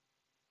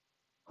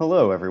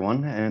Hello,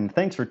 everyone, and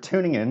thanks for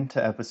tuning in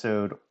to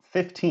episode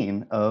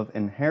 15 of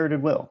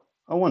Inherited Will,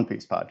 a One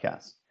Piece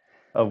podcast,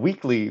 a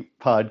weekly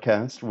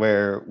podcast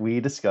where we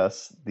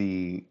discuss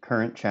the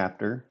current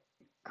chapter,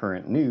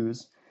 current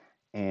news,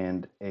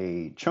 and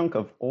a chunk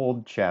of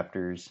old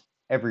chapters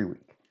every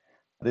week.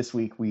 This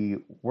week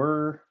we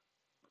are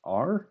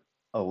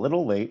a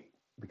little late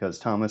because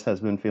Thomas has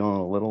been feeling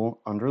a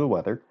little under the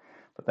weather,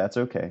 but that's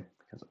okay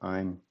because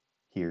I'm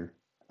here.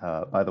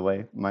 By the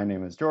way, my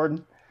name is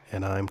Jordan.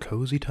 And I'm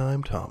Cozy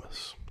Time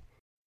Thomas.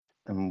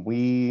 And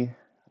we,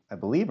 I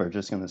believe, are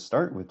just going to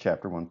start with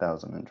chapter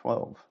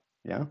 1012.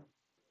 Yeah?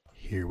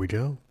 Here we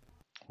go.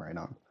 Right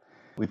on.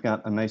 We've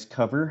got a nice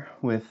cover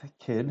with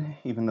Kid,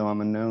 even though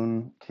I'm a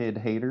known Kid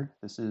hater.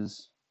 This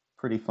is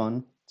pretty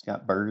fun. It's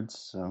got birds,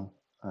 so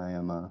I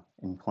am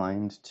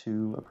inclined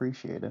to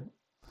appreciate it.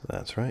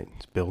 That's right.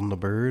 He's building a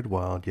bird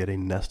while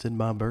getting nested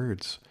by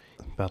birds.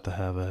 About to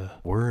have a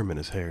worm in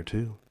his hair,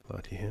 too.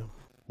 Lucky him.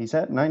 He's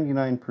at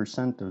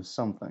 99% of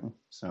something,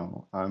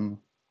 so I'm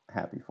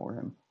happy for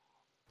him.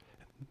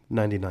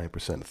 99%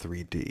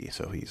 3D,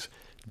 so he's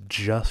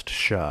just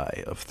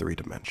shy of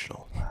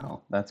three-dimensional.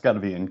 Wow, that's got to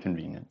be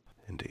inconvenient.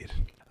 Indeed.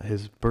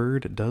 His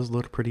bird does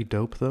look pretty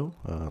dope, though.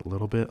 A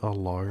little bit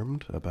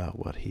alarmed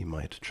about what he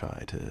might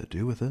try to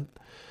do with it.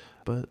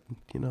 But,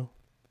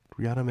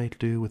 we gotta make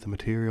do with the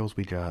materials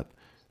we got,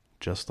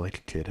 just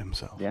like Kid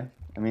himself. Yeah.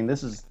 I mean,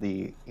 this is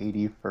the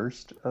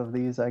 81st of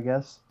these, I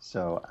guess,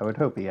 so I would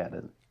hope he had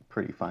it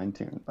pretty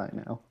fine-tuned by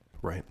now.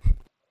 Right.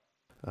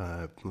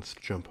 Let's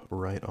jump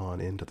right on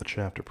into the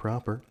chapter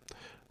proper.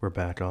 We're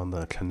back on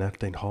the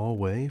connecting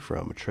hallway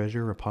from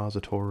Treasure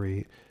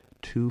Repository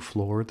 2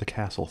 floor to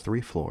Castle 3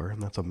 floor,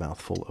 and that's a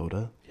mouthful,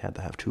 Oda. You had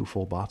to have 2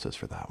 full boxes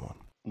for that one.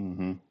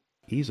 Mm-hmm.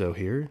 Izo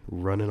here,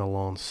 running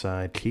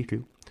alongside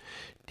Kiku.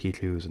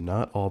 Kiku's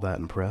not all that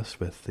impressed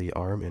with the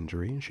arm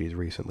injury she's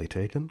recently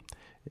taken.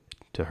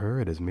 To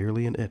her, it is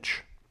merely an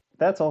itch.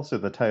 That's also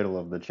the title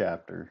of the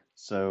chapter,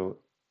 so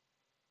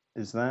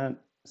is that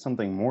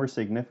something more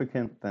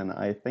significant than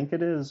I think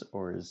it is,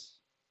 or is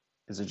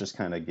it just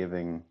kind of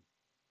giving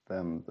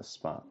them the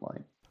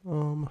spotlight?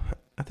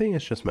 I think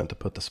it's just meant to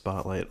put the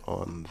spotlight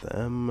on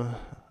them.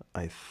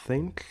 I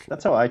think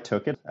that's how I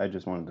took it. I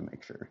just wanted to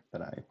make sure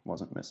that I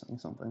wasn't missing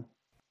something.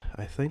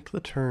 I think the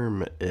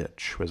term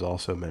itch was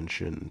also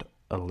mentioned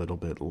a little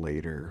bit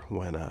later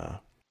when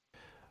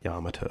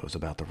Yamato's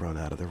about to run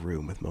out of the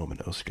room with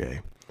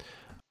Momonosuke.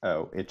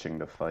 Oh, itching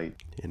to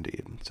fight.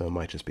 Indeed. So it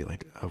might just be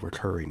like a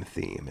recurring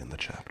theme in the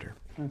chapter.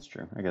 That's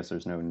true. I guess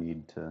there's no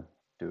need to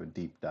do a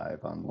deep dive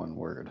on one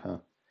word, huh?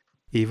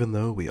 Even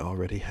though we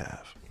already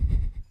have.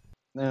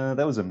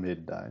 That was a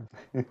mid-dive.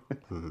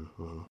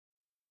 Mm-hmm.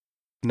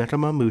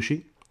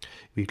 Nekamamushi,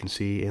 we can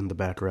see in the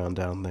background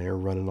down there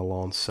running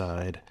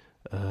alongside.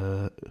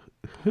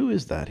 Who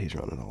is that he's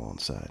running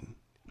alongside?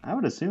 I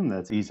would assume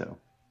that's Izo.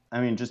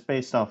 I mean, just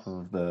based off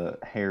of the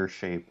hair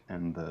shape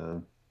and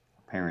the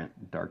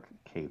apparent dark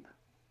cape.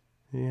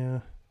 Yeah,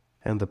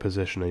 and the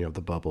positioning of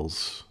the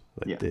bubbles.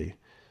 Like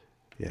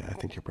yeah, I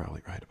think you're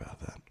probably right about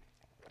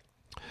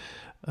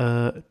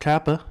that.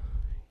 Kappa,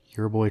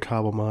 your boy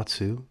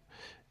Kawamatsu,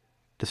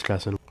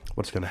 discussing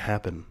what's going to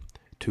happen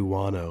to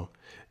Wano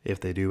if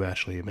they do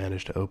actually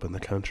manage to open the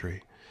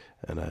country.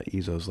 And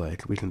Izo's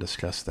like, we can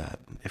discuss that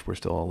if we're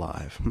still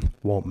alive.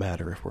 Won't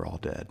matter if we're all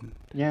dead.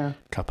 Yeah.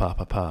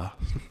 Kappa,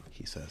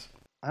 he says.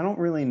 I don't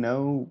really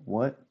know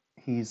what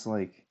he's,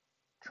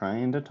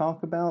 trying to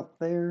talk about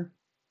there.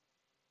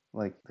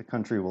 The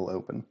country will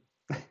open.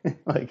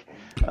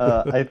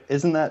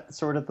 Isn't that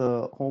sort of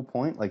the whole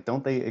point?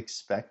 Don't they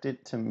expect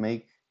it to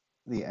make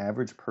the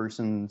average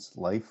person's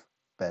life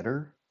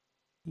better?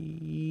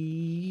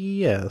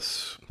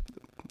 Yes.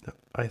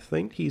 I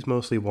think he's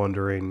mostly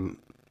wondering,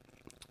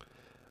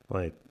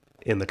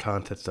 in the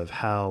context of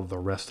how the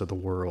rest of the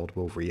world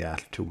will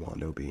react to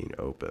Wano being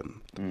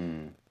open.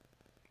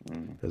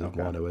 Because if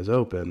Wano is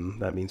open,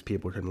 that means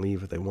people can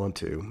leave if they want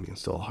to. I mean, it's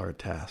still a hard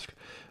task.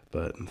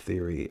 But in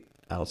theory,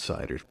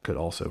 outsiders could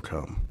also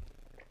come,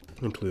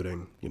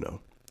 including,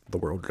 the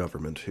world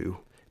government, who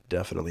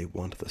definitely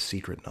want the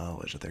secret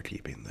knowledge that they're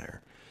keeping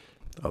there.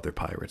 Other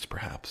pirates,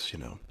 perhaps,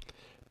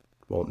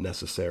 won't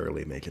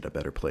necessarily make it a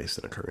better place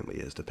than it currently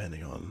is,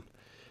 depending on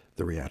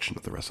the reaction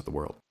of the rest of the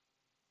world.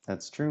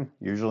 That's true.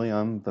 Usually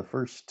I'm the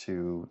first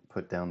to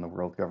put down the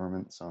world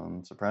government, so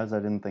I'm surprised I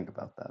didn't think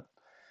about that.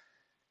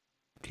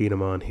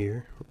 Kinemon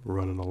here,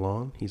 running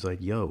along. He's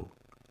like, yo,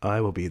 I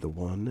will be the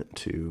one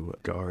to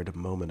guard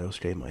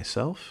Momonosuke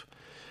myself.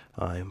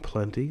 I'm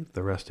plenty.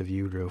 The rest of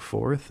you go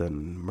forth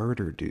and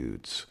murder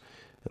dudes.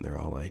 And they're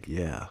all like,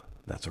 yeah,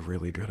 that's a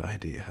really good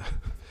idea.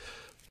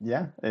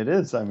 Yeah, it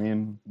is. I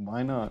mean,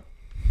 why not?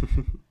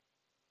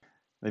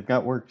 They've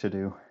got work to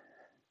do.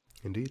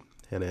 Indeed.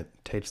 And it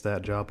takes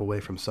that job away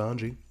from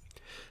Sanji,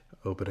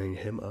 opening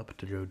him up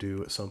to go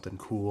do something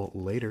cool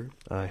later,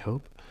 I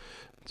hope.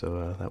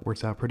 So that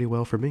works out pretty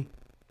well for me.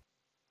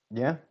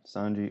 Yeah,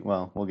 Sanji.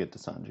 Well, we'll get to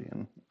Sanji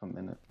in a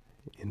minute.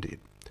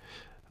 Indeed.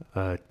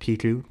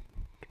 Kiku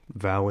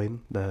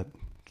vowing that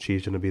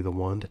she's going to be the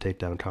one to take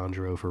down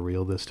Kanjuro for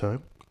real this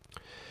time.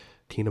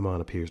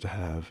 Kinemon appears to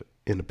have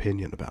an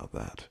opinion about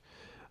that,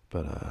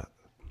 but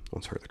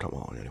wants her to come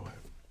along anyway.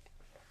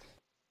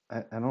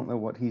 I don't know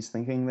what he's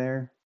thinking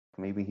there.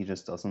 Maybe he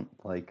just doesn't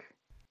like...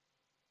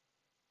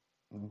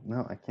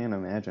 No, I can't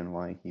imagine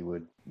why he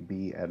would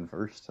be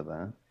adverse to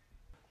that.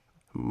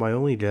 My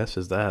only guess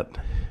is that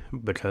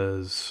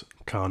because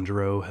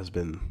Kanjuro has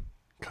been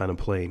kind of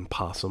playing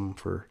possum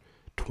for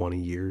 20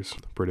 years,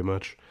 pretty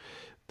much,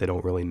 they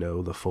don't really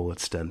know the full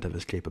extent of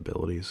his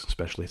capabilities,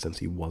 especially since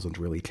he wasn't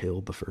really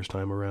killed the first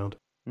time around.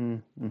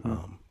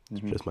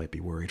 Just might be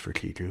worried for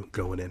Kiku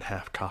going in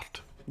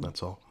half-cocked,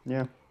 that's all.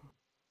 Yeah.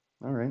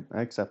 All right,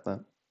 I accept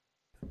that.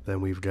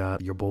 Then we've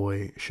got your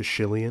boy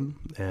Shishilian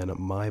and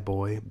my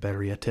boy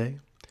Bariete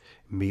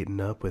meeting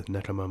up with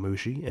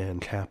Nekamamushi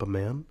and Kappa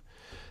Man.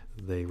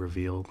 They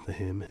revealed to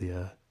him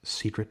the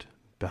secret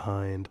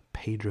behind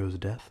Pedro's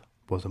death.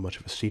 Wasn't much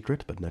of a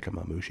secret, but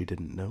Nekamamushi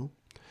didn't know.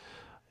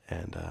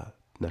 And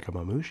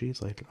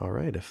Nekamamushi's like, all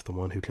right, if the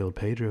one who killed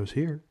Pedro's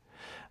here,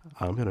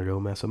 I'm going to go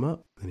mess him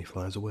up. And he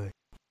flies away.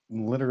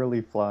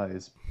 Literally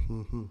flies.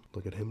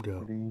 Look at him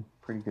go.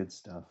 Pretty good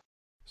stuff.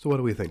 So what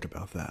do we think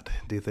about that?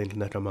 Do you think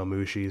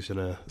Nekamamushi's going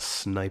to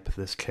snipe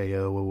this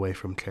KO away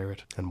from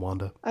Carrot and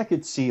Wanda? I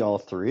could see all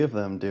three of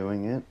them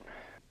doing it.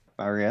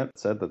 Mariette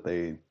said that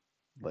they,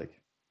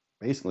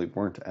 basically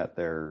weren't at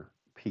their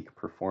peak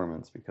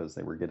performance because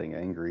they were getting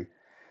angry.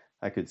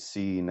 I could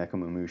see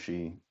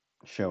Nekamamushi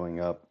showing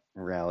up,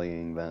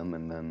 rallying them,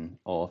 and then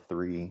all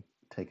three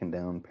taking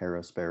down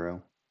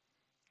Perospero.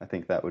 I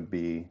think that would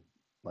be,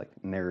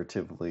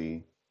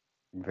 narratively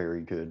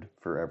very good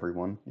for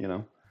everyone, you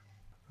know?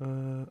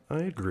 I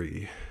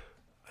agree.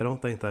 I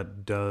don't think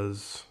that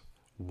does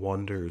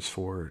wonders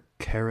for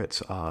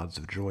Carrot's odds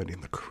of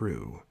joining the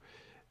crew,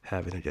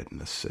 having to get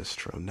an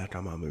assist from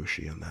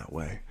Nekamamushi in that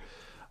way.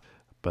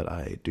 But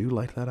I do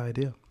like that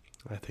idea.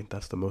 I think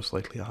that's the most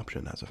likely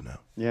option as of now.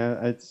 Yeah,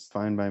 it's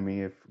fine by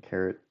me if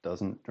Carrot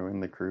doesn't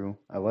join the crew.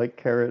 I like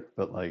Carrot,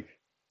 but,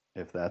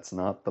 if that's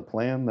not the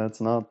plan,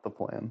 that's not the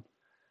plan.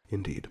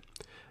 Indeed.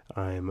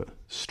 I'm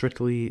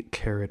strictly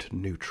Carrot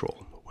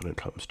neutral when it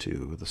comes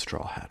to the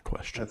Straw Hat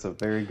question. That's a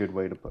very good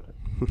way to put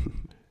it.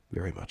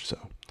 Very much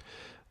so.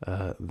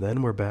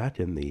 Then we're back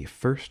in the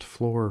first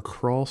floor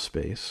crawl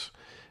space.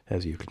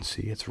 As you can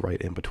see, it's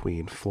right in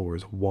between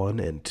floors 1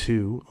 and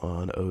 2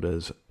 on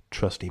Oda's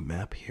trusty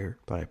map here.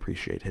 I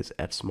appreciate his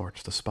X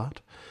marks the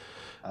spot.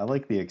 I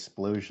like the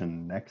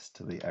explosion next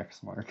to the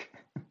X mark.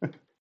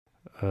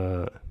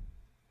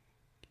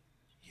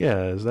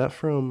 Yeah, is that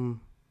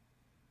from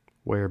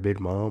where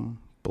Big Mom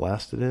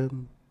blasted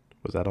in?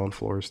 Was that on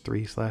floors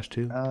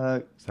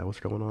 3/2? Is that what's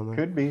going on there?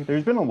 Could be.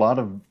 There's been a lot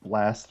of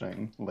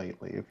blasting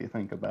lately, if you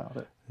think about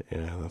it.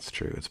 Yeah, that's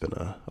true. It's been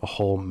a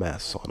whole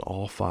mess on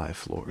all 5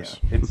 floors.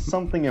 Yeah, it's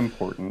something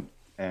important,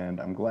 and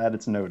I'm glad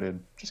it's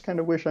noted. Just kind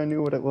of wish I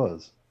knew what it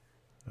was.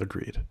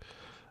 Agreed.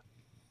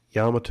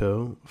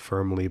 Yamato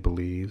firmly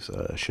believes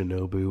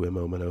Shinobu and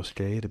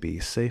Momonosuke to be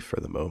safe for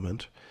the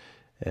moment,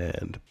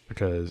 and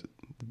because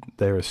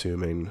they're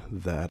assuming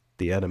that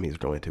the enemy's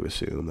going to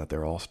assume that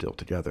they're all still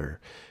together,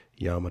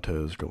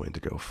 Yamato's going to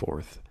go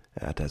forth,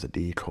 act as a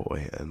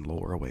decoy, and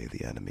lure away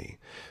the enemy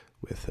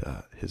with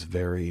his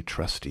very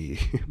trusty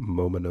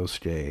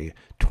Momonosuke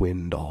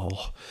twin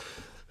doll.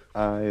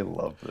 I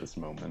love this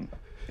moment.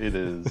 It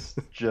is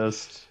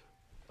just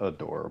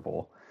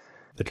adorable.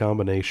 The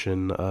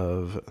combination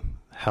of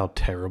how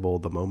terrible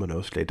the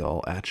Momonosuke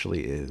doll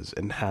actually is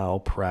and how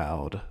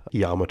proud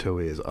Yamato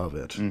is of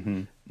it,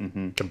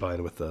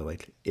 combined with the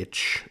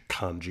itch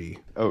kanji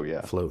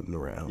floating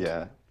around.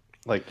 Yeah.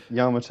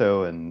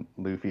 Yamato and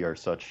Luffy are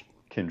such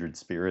kindred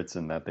spirits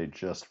in that they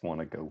just want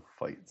to go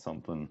fight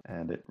something,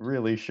 and it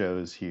really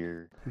shows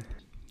here.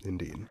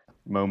 Indeed.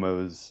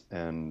 Momo's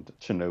and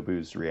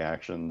Shinobu's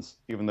reactions,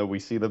 even though we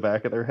see the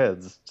back of their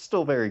heads,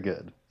 still very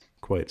good.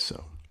 Quite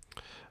so.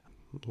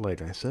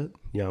 Like I said,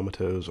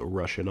 Yamato's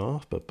rushing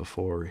off, but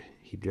before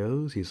he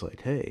goes, he's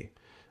like, hey,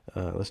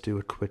 let's do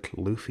a quick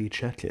Luffy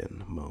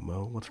check-in,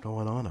 Momo. What's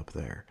going on up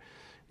there?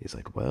 He's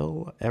like,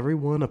 well,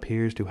 everyone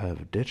appears to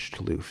have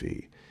ditched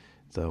Luffy.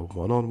 It's a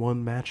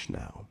one-on-one match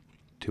now.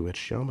 To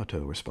which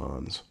Yamato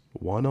responds,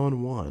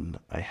 one-on-one,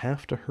 I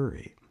have to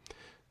hurry.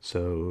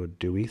 So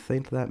do we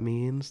think that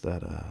means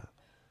that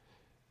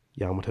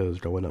Yamato's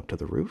going up to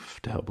the roof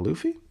to help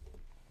Luffy?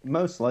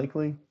 Most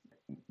likely.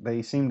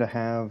 They seem to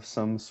have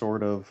some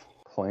sort of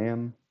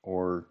plan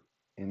or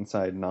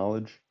inside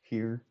knowledge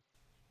here.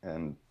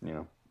 And,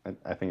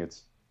 I think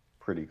it's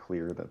pretty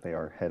clear that they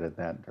are headed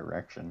that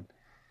direction.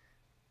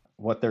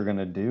 What they're going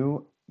to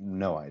do,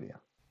 no idea.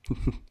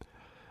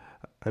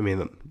 I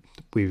mean,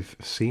 we've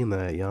seen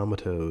that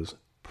Yamato's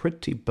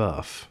pretty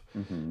buff.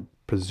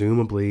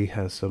 Presumably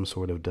has some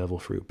sort of devil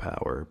fruit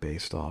power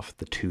based off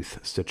the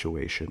tooth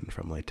situation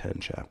from 10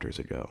 chapters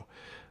ago,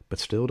 but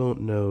still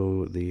don't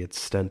know the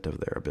extent of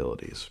their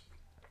abilities.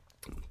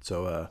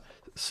 So,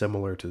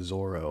 similar to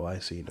Zoro, I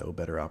see no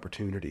better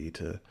opportunity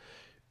to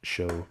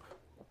show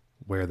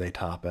where they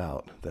top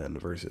out than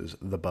versus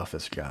the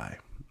buffest guy,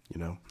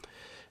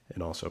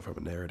 And also from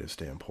a narrative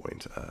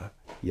standpoint,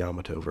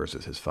 Yamato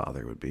versus his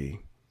father would be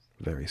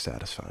very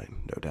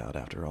satisfying, no doubt,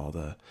 after all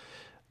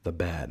the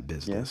bad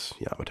business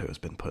Yamato has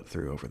been put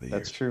through over the years.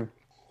 That's true.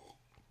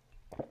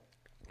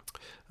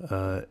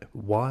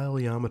 While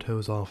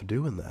Yamato's off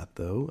doing that,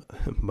 though,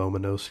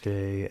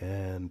 Momonosuke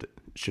and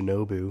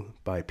Shinobu,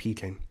 by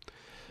peeking,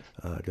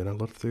 gonna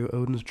look through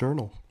Oden's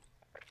journal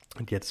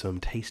and get some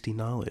tasty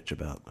knowledge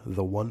about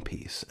the One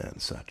Piece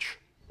and such.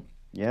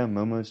 Yeah,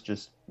 Momo's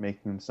just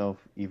making himself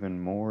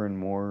even more and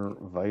more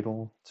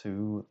vital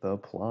to the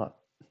plot.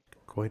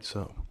 Quite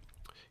so.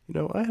 You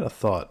know, I had a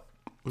thought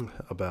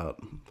about,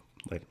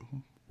 like,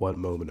 what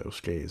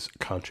Momonosuke's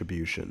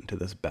contribution to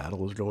this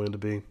battle is going to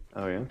be.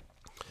 Oh, yeah?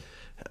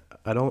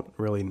 I don't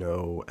really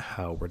know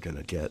how we're going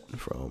to get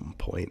from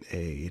point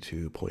A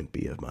to point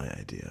B of my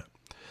idea.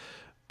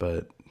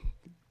 But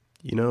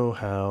you know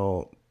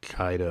how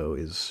Kaido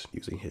is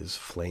using his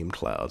flame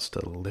clouds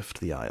to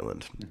lift the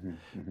island?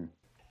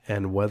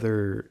 And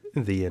whether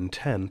the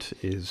intent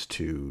is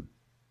to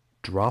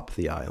drop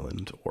the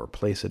island or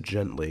place it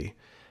gently,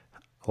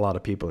 a lot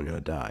of people are going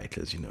to die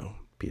because, you know,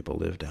 people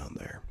live down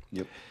there.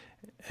 Yep.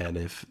 And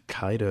if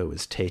Kaido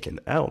is taken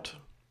out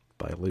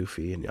by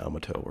Luffy and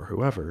Yamato or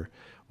whoever,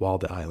 while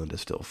the island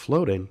is still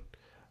floating,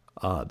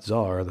 odds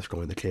are that's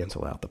going to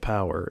cancel out the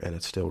power and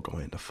it's still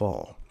going to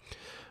fall.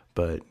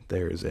 But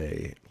there's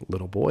a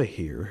little boy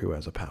here who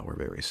has a power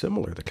very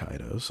similar to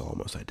Kaido's,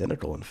 almost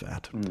identical in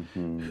fact,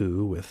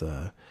 who with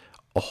a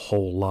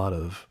whole lot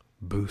of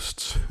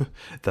boosts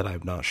that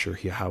I'm not sure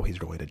how he's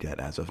going to get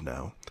as of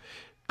now,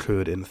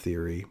 could in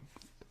theory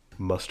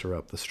muster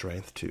up the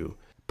strength to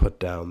put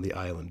down the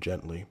island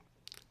gently,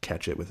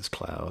 catch it with his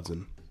clouds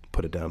and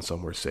put it down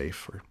somewhere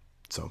safe or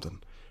something.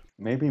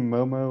 Maybe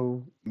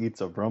Momo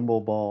eats a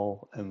Rumble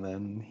Ball and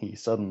then he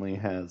suddenly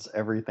has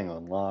everything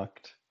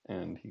unlocked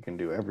and he can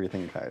do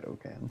everything Kaido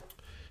can.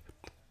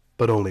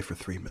 But only for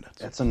 3 minutes.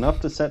 That's enough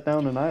to set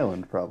down an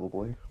island,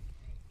 probably.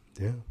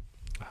 Yeah.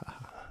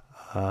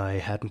 I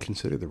hadn't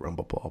considered the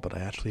Rumble Ball, but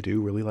I actually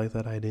do really like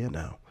that idea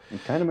now.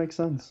 It kind of makes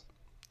sense.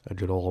 A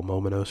good old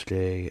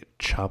Momonosuke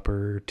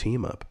Chopper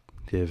team up.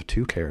 You have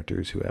two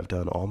characters who have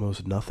done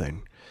almost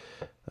nothing.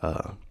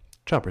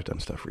 Chopper's done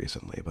stuff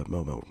recently, but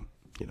Momo,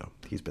 you know,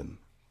 he's been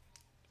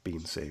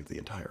being saved the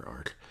entire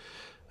arc.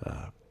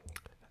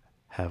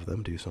 Have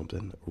them do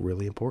something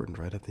really important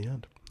right at the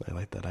end. I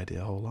like that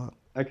idea a whole lot.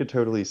 I could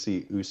totally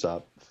see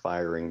Usopp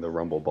firing the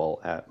Rumble Ball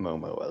at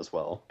Momo as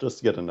well, just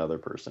to get another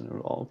person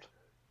involved.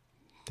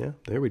 Yeah,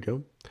 there we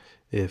go.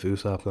 If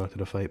Usopp's not going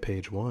to fight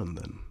Page 1,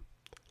 then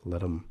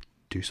let him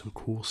do some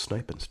cool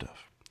sniping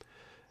stuff.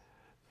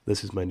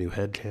 This is my new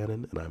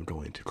headcanon, and I'm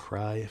going to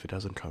cry if it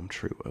doesn't come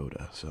true,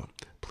 Oda. So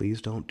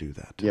please don't do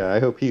that. Yeah, I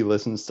hope he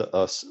listens to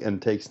us and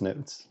takes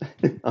notes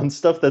on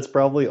stuff that's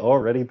probably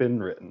already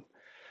been written.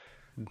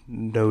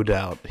 No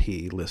doubt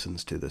he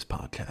listens to this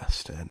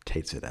podcast and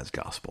takes it as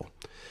gospel.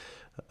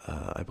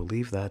 I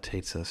believe that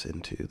takes us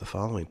into the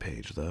following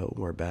page, though.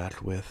 We're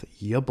back with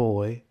ya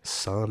boy,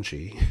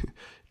 Sanji,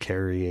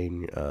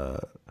 carrying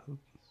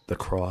the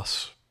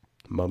cross,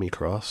 mummy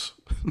cross.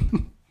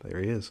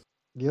 There he is.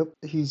 Yep,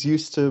 he's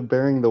used to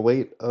bearing the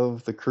weight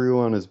of the crew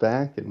on his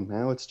back, and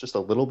now it's just a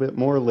little bit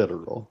more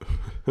literal.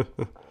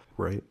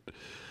 Right.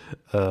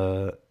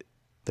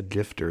 The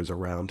gifters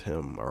around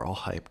him are all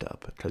hyped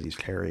up because he's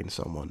carrying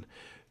someone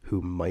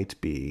who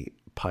might be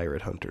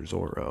Pirate Hunter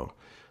Zoro.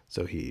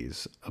 So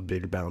he's a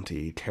big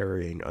bounty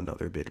carrying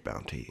another big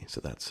bounty.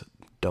 So that's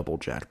double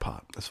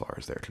jackpot as far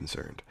as they're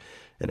concerned.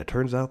 And it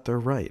turns out they're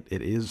right.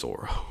 It is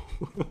Zoro.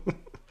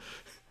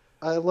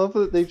 I love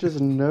that they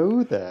just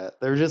know that.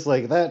 They're just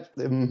like, that.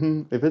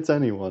 If it's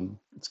anyone,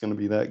 it's going to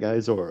be that guy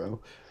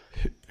Zoro.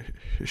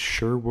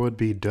 Sure would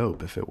be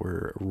dope if it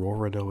were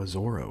Roronoa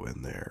Zoro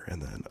in there, and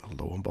then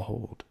lo and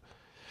behold.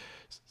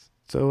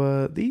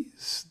 So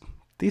these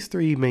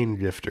three main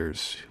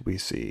gifters we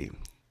see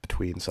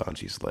between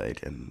Sanji's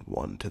leg and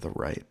one to the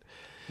right.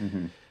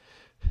 Mm-hmm.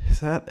 Is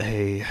that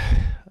a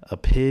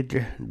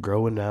pig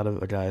growing out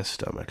of a guy's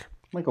stomach?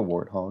 Like a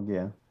warthog,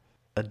 yeah.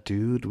 A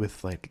dude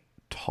with like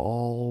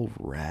tall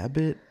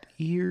rabbit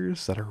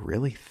ears that are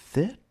really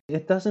thick?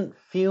 It doesn't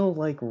feel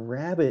like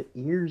rabbit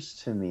ears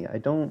to me. I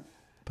don't...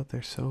 But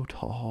they're so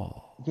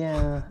tall.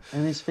 Yeah,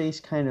 and his face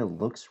kind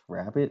of looks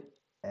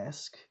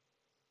rabbit-esque.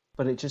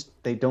 But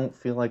they don't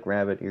feel like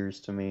rabbit ears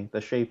to me. The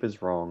shape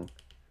is wrong.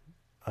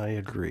 I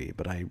agree,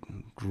 but I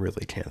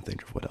really can't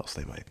think of what else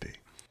they might be.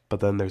 But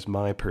then there's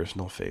my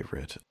personal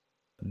favorite,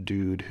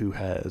 dude who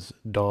has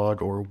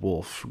dog or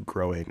wolf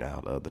growing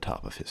out of the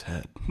top of his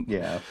head.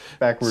 Yeah,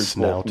 backwards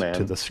snout wolf man.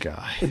 to the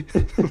sky.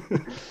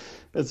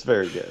 It's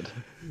very good.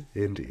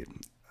 Indeed.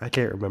 I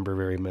can't remember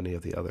very many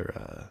of the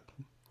other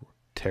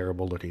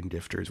terrible-looking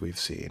gifters we've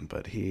seen,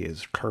 but he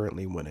is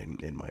currently winning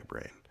in my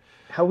brain.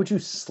 How would you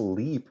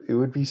sleep? It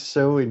would be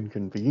so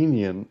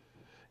inconvenient.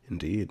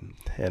 Indeed.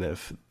 And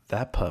if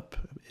that pup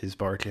is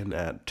barking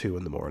at 2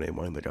 a.m.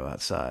 wanting to go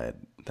outside,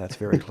 that's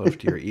very close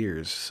to your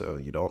ears, so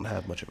you don't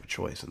have much of a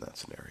choice in that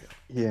scenario.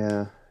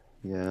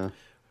 Yeah.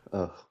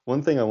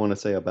 One thing I want to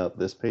say about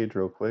this page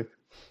real quick.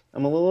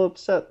 I'm a little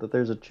upset that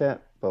there's a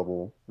chat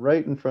bubble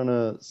right in front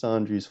of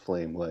Sanji's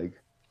flame leg.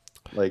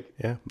 Like,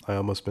 Yeah, I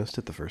almost missed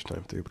it the first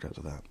time through because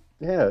of that.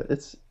 yeah,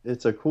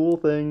 it's a cool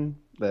thing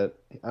that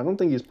I don't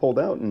think he's pulled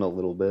out in a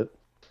little bit,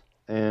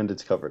 and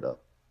it's covered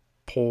up.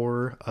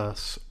 Poor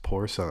us,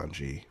 poor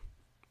Sanji.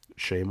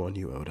 Shame on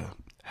you, Oda.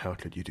 How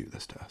could you do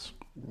this to us?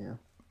 Yeah.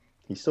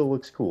 He still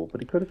looks cool,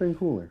 but he could have been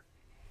cooler.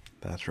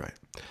 That's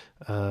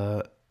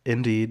right.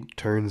 Indeed,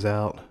 turns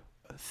out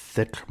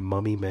thick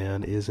mummy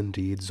man is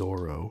indeed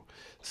Zoro.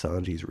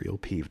 Sanji's real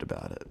peeved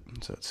about it.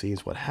 So it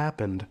seems what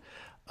happened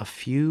a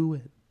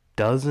few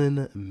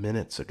dozen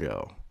minutes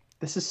ago.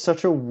 This is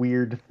such a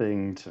weird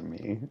thing to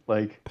me.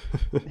 Like,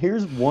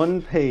 here's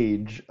one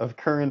page of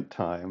current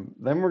time,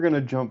 then we're going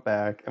to jump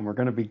back, and we're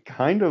going to be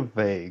kind of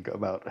vague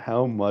about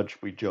how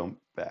much we jump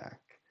back.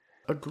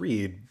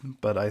 Agreed,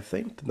 but I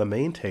think the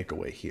main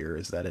takeaway here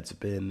is that it's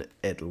been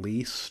at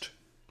least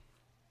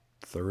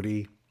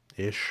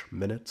 30-ish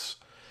minutes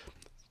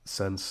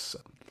since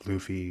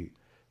Luffy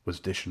was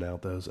dishing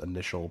out those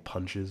initial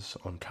punches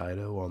on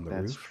Kaido on the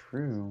roof. That's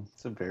true.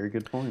 It's a very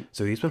good point.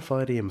 So he's been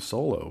fighting him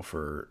solo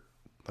for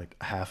like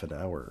half an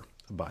hour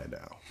by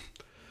now.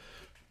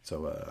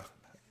 So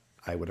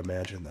I would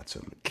imagine that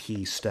some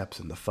key steps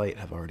in the fight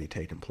have already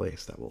taken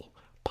place that we'll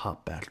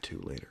pop back to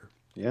later.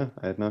 Yeah,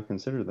 I had not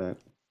considered that.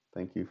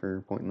 Thank you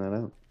for pointing that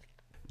out.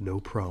 No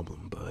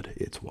problem, bud.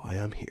 It's why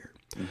I'm here.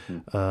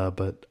 Mm-hmm.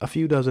 But a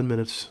few dozen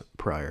minutes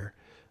prior,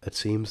 it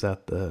seems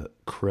that the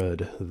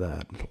crud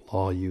that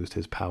Law used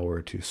his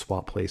power to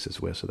swap places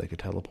with so they could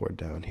teleport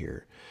down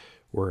here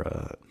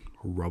were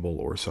rubble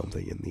or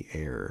something in the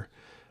air.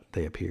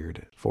 They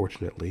appeared,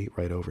 fortunately,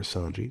 right over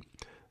Sanji.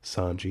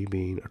 Sanji,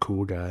 being a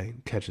cool guy,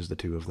 catches the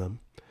two of them,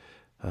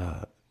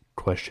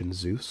 questions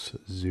Zeus.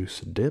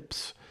 Zeus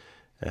dips,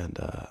 and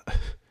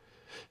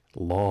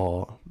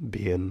Law,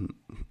 being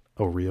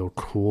a real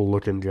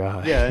cool-looking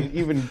guy. Yeah, an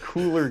even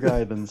cooler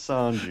guy than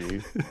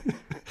Sanji.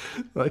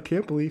 I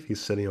can't believe he's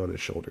sitting on his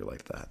shoulder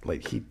like that.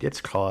 Like, he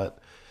gets caught,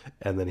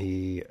 and then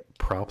he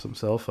props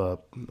himself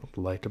up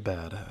like a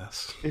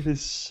badass. It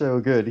is so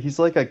good. He's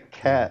like a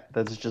cat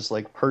that's just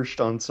like perched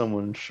on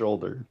someone's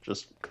shoulder.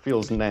 Just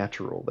feels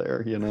natural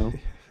there, you know?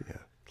 Yeah.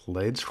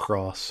 Legs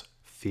crossed,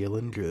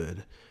 feeling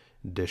good,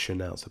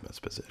 dishing out some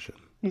exposition.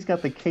 He's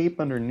got the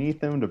cape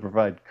underneath him to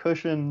provide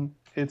cushion.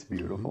 It's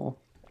beautiful.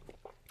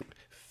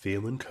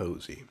 Feeling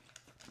cozy.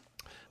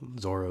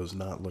 Zoro's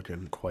not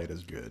looking quite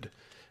as good.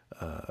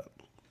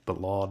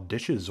 But Law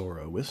dishes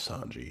Zoro with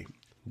Sanji,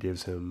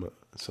 gives him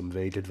some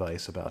vague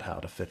advice about how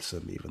to fix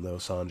him, even though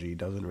Sanji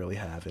doesn't really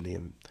have any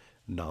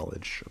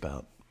knowledge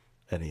about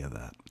any of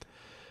that.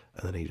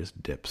 And then he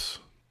just dips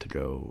to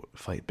go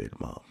fight Big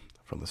Mom,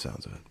 from the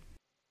sounds of it.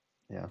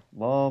 Yeah.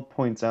 Law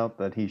points out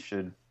that he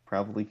should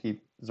probably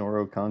keep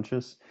Zoro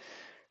conscious,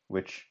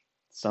 which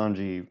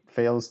Sanji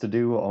fails to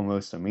do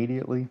almost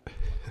immediately.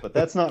 But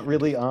that's not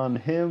really on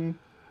him.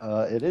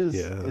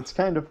 It's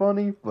kind of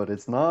funny, but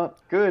it's not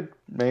good,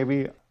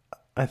 maybe.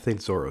 I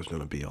think Zoro's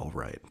going to be all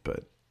right,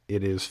 but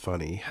it is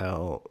funny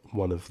how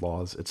one of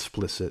Law's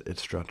explicit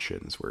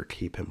instructions were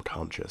keep him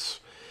conscious,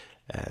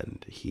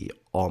 and he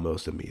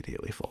almost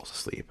immediately falls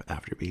asleep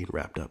after being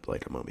wrapped up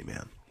like a mummy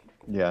man.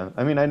 Yeah,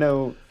 I mean, I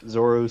know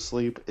Zoro's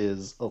sleep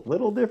is a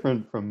little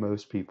different from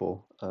most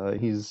people.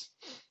 He's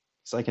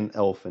like an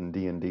elf in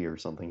D&D or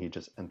something. He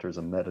just enters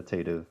a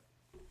meditative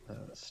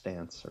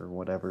stance or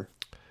whatever.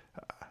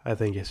 I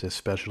think it's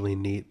especially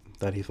neat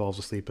that he falls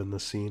asleep in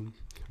this scene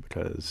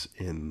because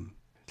I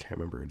can't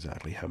remember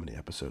exactly how many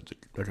episodes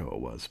ago it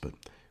was, but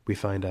we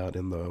find out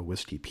in the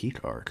Whiskey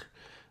Peak arc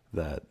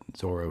that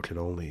Zoro can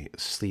only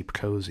sleep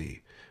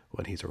cozy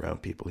when he's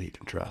around people he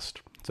can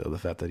trust. So the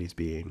fact that he's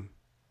being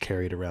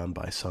carried around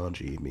by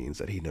Sanji means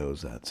that he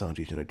knows that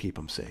Sanji's going to keep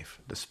him safe,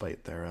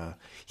 despite their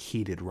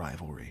heated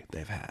rivalry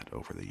they've had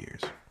over the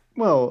years.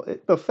 Well,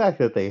 the fact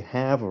that they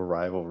have a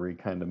rivalry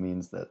kind of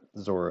means that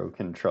Zoro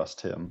can trust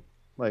him.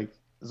 Like,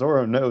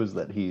 Zoro knows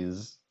that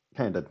he's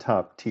kind of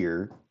top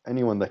tier.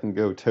 Anyone that can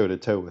go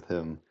toe-to-toe with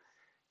him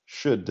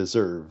should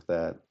deserve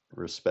that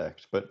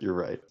respect. But you're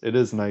right. It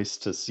is nice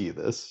to see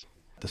this.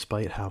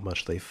 Despite how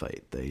much they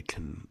fight, they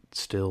can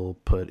still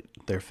put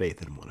their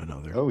faith in one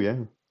another. Oh, yeah.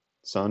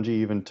 Sanji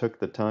even took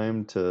the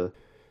time to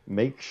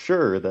make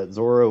sure that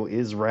Zoro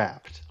is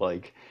wrapped.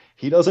 Like,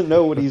 he doesn't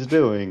know what he's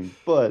doing,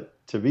 but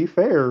to be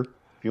fair,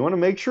 if you want to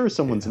make sure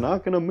someone's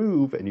not going to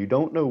move and you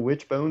don't know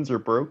which bones are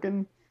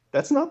broken,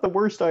 that's not the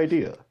worst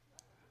idea.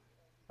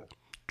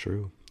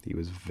 True. He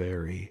was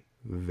very,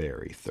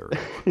 very thorough.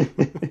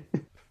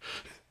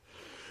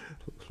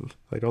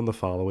 Like on the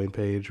following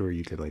page where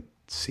you can like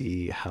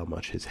see how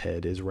much his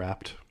head is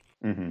wrapped.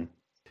 Mm-hmm.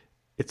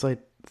 It's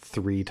like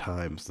 3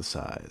 times the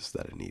size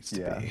that it needs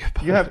to be.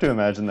 You have to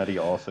imagine that he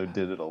also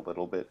did it a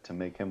little bit to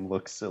make him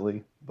look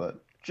silly,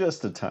 but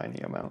just a tiny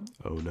amount.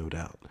 Oh, no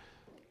doubt.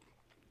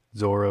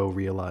 Zoro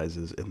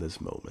realizes in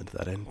this moment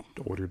that in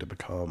order to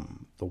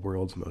become the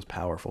world's most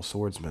powerful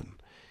swordsman,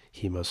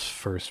 he must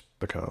first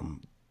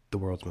become the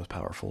world's most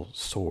powerful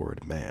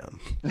sword man.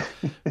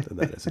 And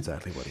that is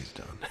exactly what he's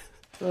done.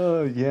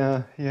 Oh,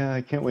 yeah,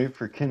 I can't wait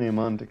for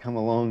Kinemon to come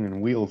along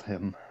and wield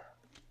him.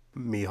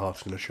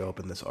 Mihawk's going to show up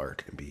in this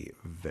arc and be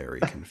very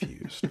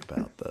confused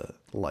about the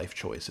life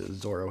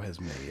choices Zoro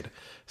has made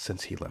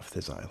since he left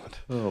his island.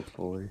 Oh,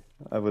 boy.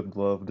 I would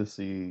love to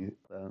see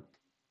that.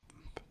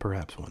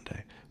 Perhaps one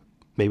day.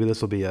 Maybe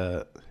this will be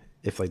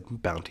if like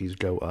bounties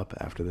go up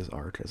after this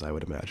arc, as I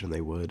would imagine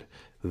they would,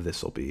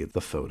 this will be the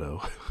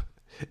photo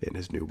in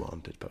his new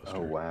wanted poster.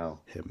 Oh, wow.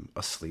 Him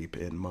asleep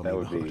in mummy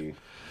mode.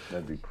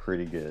 That'd be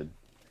pretty good.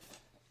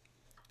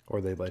 Or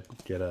they like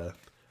get a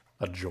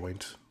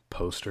joint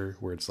poster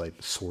where it's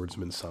like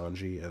Swordsman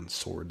Sanji and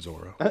Sword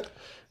Zoro. And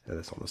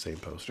it's on the same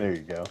poster. There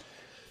you go.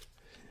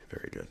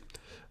 Very good.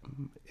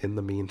 In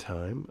the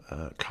meantime,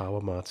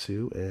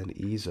 Kawamatsu and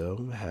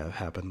Izo have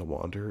happened to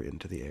wander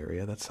into the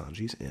area that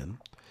Sanji's in.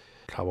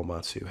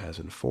 Kawamatsu has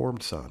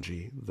informed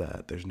Sanji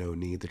that there's no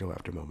need to go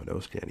after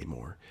Momonosuke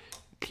anymore.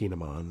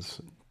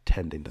 Kinemon's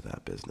tending to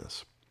that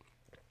business.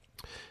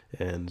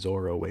 And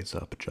Zoro waits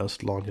up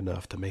just long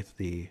enough to make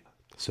the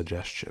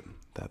suggestion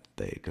that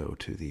they go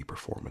to the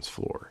performance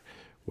floor,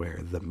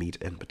 where the meat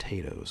and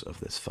potatoes of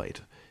this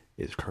fight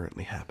is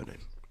currently happening,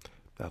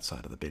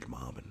 outside of the Big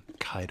Mom and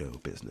Kaido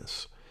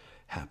business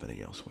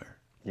happening elsewhere.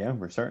 Yeah,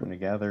 we're starting to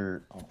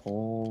gather a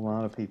whole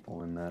lot of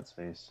people in that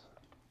space.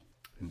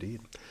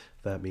 Indeed.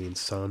 That means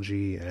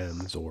Sanji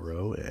and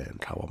Zoro and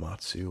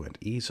Kawamatsu and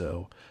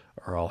Izo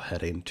are all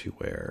heading to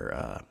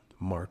where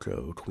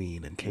Marco,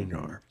 Queen, and King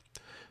are.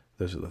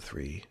 Those are the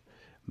three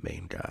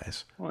main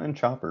guys. Well, and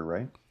Chopper,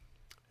 right?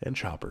 And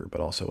Chopper,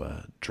 but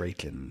also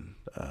Drake and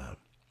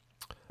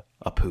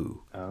Apu.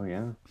 Oh,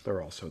 yeah.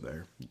 They're also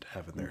there,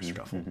 having their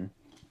scuffle.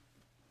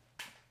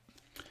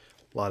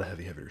 A lot of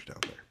heavy hitters down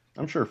there.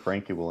 I'm sure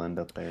Frankie will end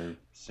up there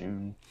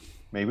soon.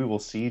 Maybe we'll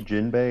see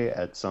Jinbei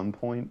at some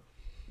point.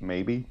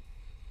 Maybe.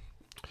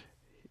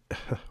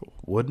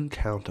 Wouldn't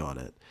count on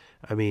it.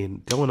 I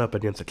mean, going up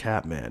against a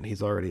Catman,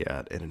 he's already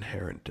at an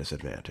inherent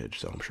disadvantage,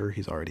 so I'm sure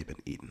he's already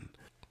been eaten.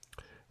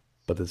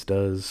 But this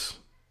does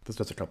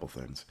a couple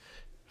things.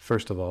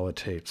 First of all, it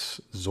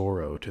takes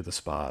Zoro to the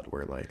spot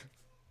where, like,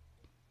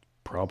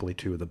 probably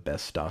two of the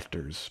best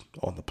doctors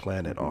on the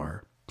planet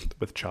are,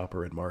 with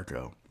Chopper and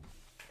Marco.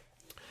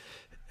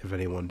 If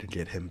anyone could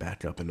get him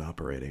back up and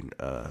operating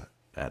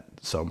at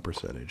some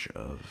percentage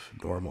of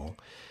normal,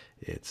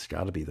 it's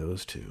got to be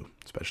those two,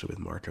 especially with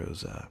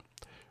Marco's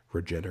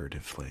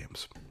regenerative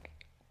flames.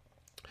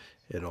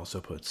 It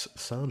also puts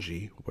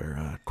Sanji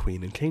where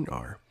Queen and King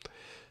are.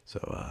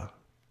 So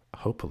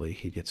hopefully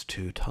he gets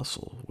to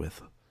tussle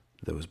with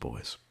those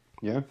boys.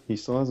 Yeah, he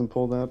still hasn't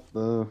pulled out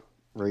the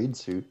raid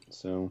suit,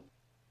 so...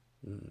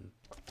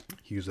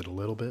 Use it a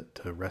little bit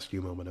to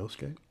rescue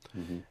Momonosuke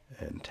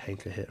and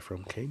tank a hit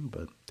from King,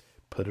 but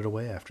put it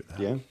away after that.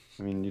 Yeah,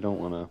 I mean, you don't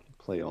want to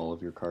play all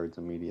of your cards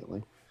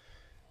immediately.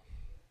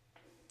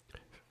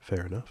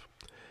 Fair enough.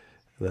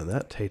 Then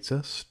that takes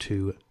us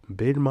to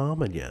Big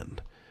Mom again,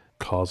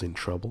 causing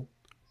trouble.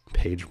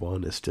 Page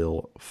 1 is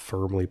still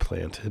firmly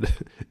planted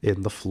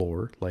in the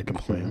floor like a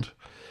plant.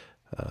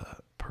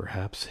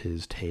 Perhaps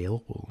his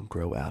tail will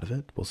grow out of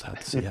it. We'll have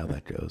to see how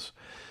that goes.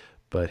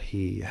 But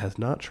he has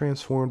not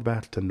transformed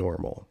back to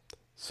normal,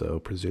 so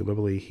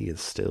presumably he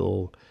is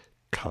still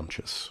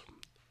conscious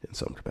in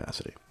some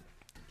capacity.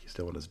 He's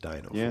still in his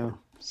dino form.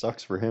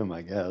 Sucks for him,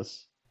 I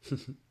guess.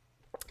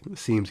 It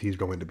seems he's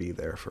going to be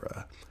there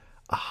for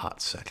a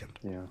hot second.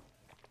 Yeah.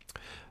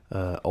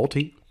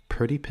 Ulti,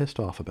 pretty pissed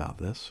off about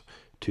this,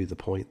 to the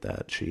point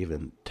that she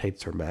even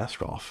takes her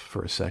mask off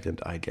for a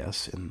second, I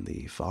guess, in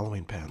the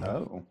following panel.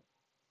 Oh.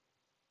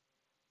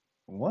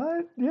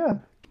 What? Yeah.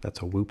 That's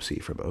a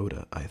whoopsie from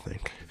Oda, I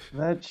think.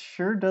 That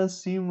sure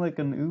does seem like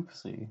an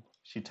oopsie.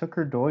 She took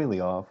her doily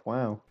off.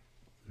 Wow.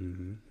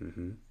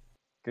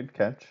 Good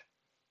catch.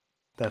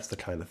 That's the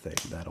kind of thing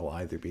that'll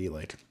either be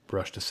like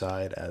brushed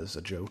aside as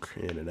a joke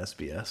in an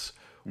SBS,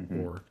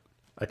 or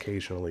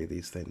occasionally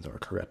these things are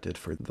corrected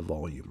for the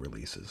volume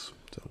releases.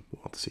 So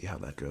we'll have to see how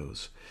that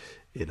goes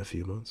in a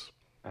few months.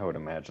 I would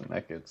imagine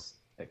that gets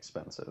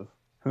expensive.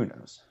 Who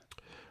knows?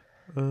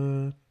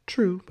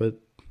 True, but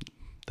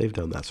they've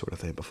done that sort of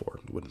thing before.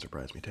 It wouldn't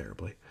surprise me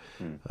terribly.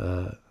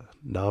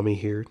 Nami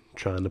here,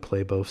 trying to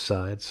play both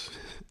sides,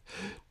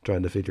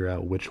 trying to figure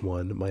out which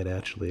one might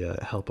actually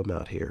help him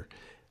out here.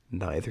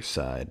 Neither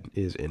side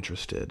is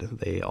interested.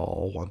 They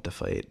all want to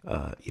fight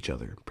each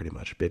other, pretty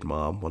much. Big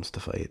Mom wants to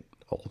fight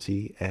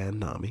Ulti and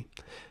Nami.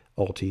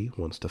 Ulti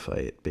wants to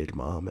fight Big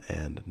Mom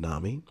and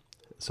Nami.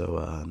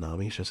 So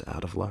Nami's just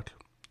out of luck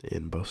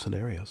in both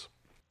scenarios.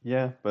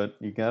 Yeah, but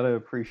you gotta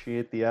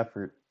appreciate the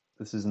effort.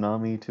 This is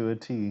Nami to a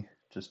T,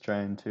 just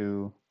trying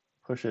to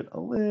push it a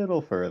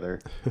little further.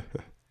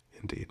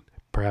 Indeed.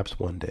 Perhaps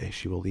one day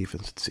she will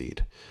even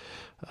succeed.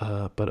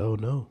 But oh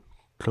no,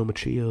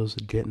 Komichio's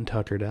getting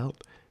tuckered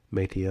out,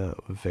 making a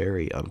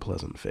very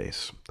unpleasant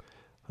face.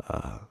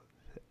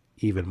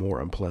 Even more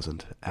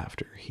unpleasant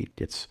after he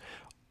gets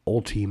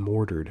ulti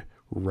mortared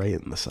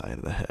right in the side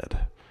of the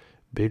head.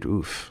 Big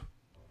oof.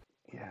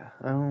 Yeah,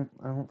 I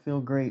don't feel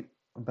great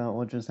about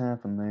what just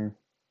happened there.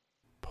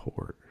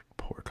 Poor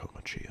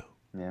Komichio.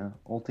 Yeah,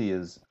 ulti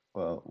is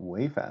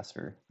way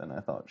faster than I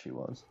thought she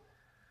was.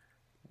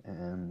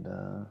 And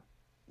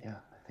yeah,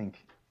 I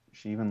think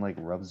she even like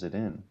rubs it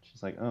in.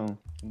 She's like, "Oh,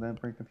 did that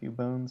break a few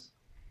bones?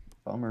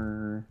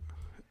 Bummer."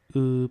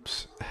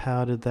 Oops,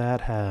 how did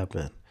that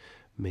happen?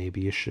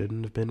 Maybe you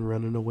shouldn't have been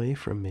running away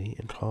from me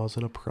and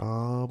causing a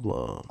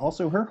problem.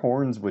 Also, her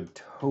horns would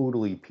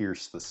totally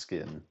pierce the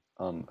skin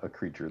on a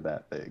creature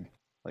that big.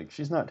 Like,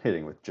 she's not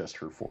hitting with just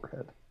her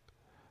forehead.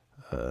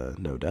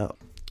 No doubt.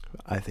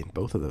 I think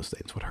both of those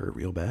things would hurt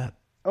real bad.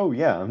 Oh,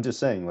 yeah, I'm just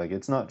saying, like,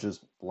 it's not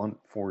just blunt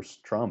force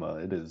trauma.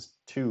 It is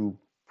two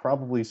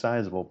probably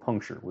sizable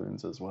puncture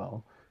wounds as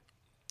well.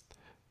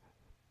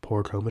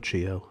 Poor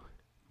Comachio,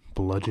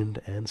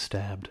 bludgeoned and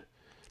stabbed.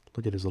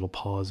 Look at his little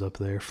paws up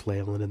there,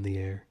 flailing in the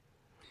air.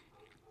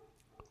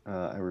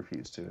 I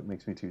refuse to. It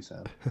makes me too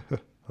sad.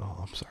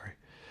 Oh, I'm sorry.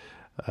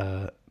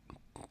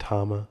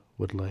 Tama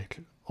would like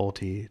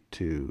Ulti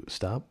to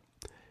stop.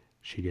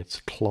 She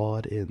gets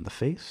clawed in the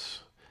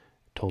face,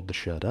 told to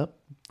shut up.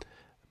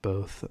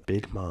 Both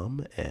Big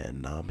Mom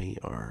and Nami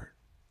are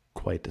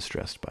quite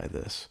distressed by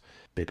this.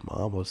 Big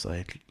Mom was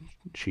like,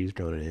 she's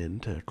going in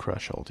to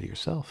crush Ulti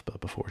herself,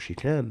 but before she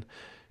can,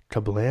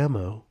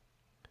 kablamo,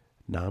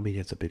 Nami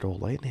gets a big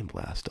old lightning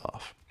blast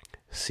off,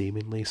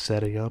 seemingly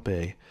setting up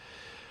a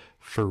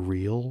for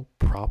real,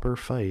 proper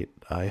fight,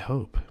 I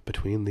hope,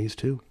 between these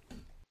two.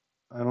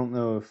 I don't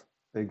know if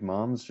Big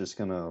Mom's just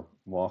gonna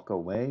walk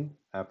away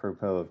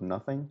apropos of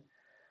nothing,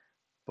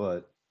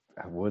 but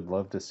I would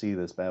love to see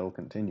this battle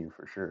continue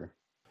for sure.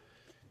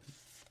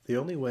 The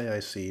only way I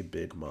see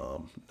Big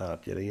Mom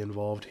not getting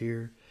involved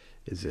here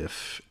is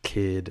if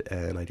Kid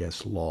and I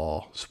guess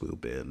Law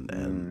swoop in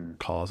and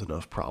cause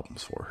enough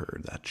problems for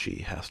her that she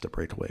has to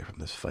break away from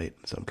this fight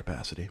in some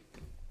capacity.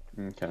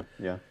 Okay,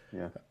 yeah.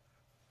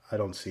 I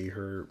don't see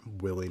her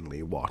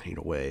willingly walking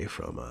away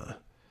from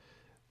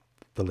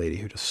the lady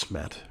who just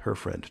smacked her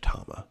friend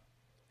Tama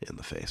in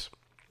the face.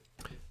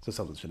 So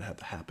something's going to have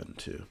to happen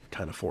to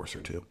kind of force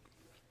her to.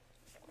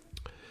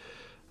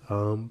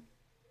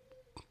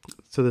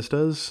 So this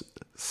does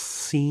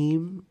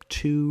seem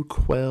to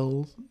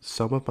quell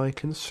some of my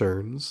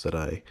concerns that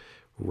I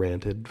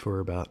ranted for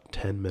about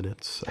 10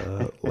 minutes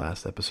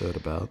last episode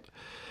about.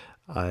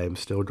 I'm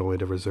still going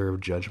to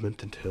reserve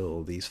judgment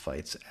until these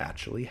fights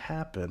actually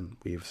happen.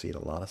 We've seen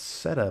a lot of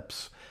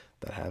setups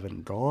that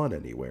haven't gone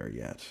anywhere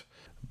yet.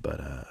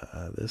 But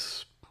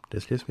this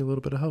gives me a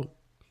little bit of hope.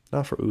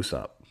 Not for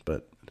Usopp,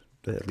 but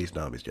at least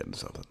Nami's getting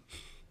something.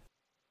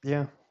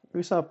 Yeah,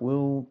 Usopp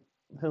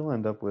he'll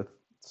end up with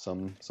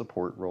some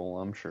support role,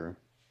 I'm sure.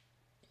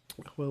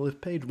 Well, if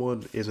Page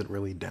 1 isn't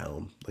really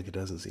down, like it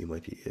doesn't seem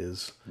like he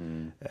is,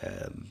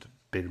 and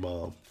Big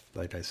Mom,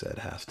 like I said,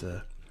 has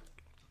to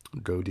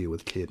go deal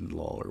with Kid and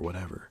Law or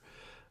whatever,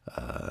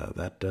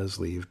 that does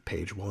leave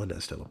Page 1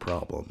 as still a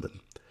problem,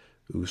 and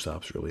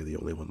Usopp's really the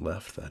only one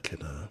left that can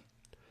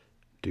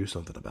do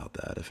something about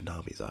that if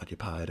Nami's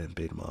occupied and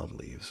Big Mom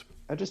leaves.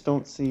 I just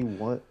don't see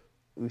what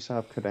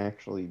Usopp could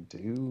actually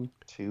do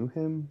to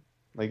him.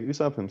 Like,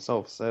 Usopp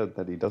himself said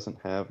that he doesn't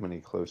have many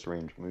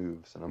close-range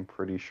moves, and I'm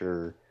pretty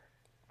sure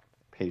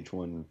Page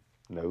 1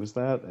 knows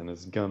that and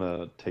is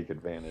gonna take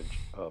advantage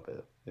of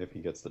it if he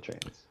gets the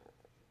chance.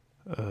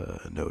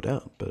 No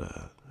doubt,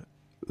 but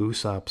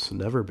Usopp's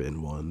never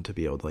been one to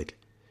be able to, like,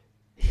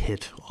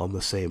 hit on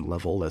the same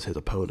level as his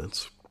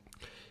opponents.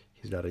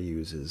 He's got to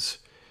use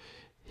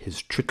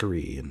his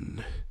trickery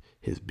and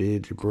his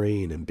big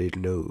brain and big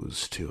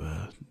nose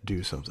to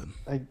do something.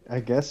 I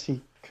guess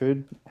he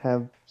could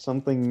have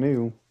something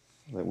new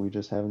that we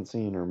just haven't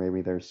seen, or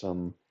maybe there's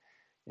some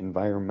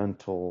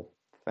environmental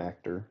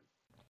factor.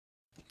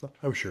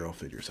 I'm sure I'll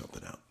figure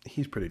something out.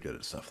 He's pretty good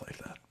at stuff like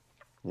that.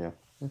 Yeah,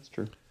 that's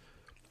true.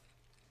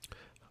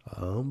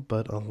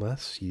 But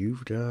unless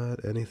you've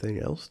got anything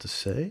else to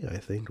say, I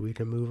think we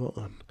can move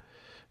on.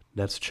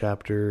 Next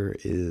chapter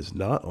is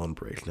not on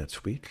break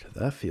next week.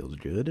 That feels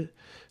good.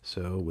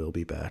 So we'll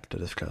be back to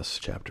discuss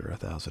chapter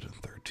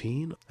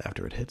 1013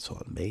 after it hits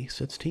on May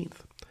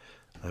 16th.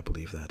 I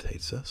believe that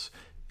takes us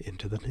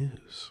into the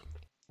news.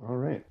 All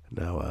right.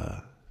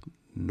 Now,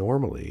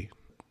 normally,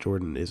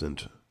 Jordan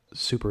isn't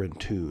super in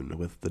tune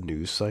with the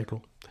news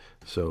cycle.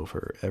 So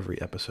for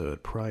every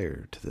episode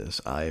prior to this,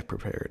 I have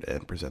prepared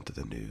and presented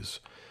the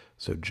news.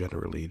 So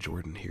generally,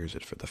 Jordan hears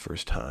it for the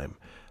first time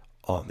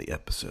on the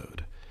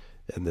episode.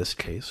 In this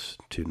case,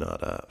 to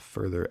not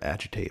further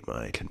agitate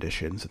my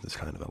conditions in this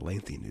kind of a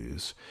lengthy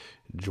news,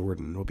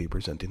 Jordan will be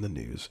presenting the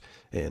news,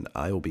 and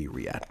I will be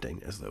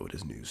reacting as though it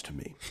is news to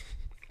me.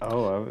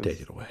 Oh,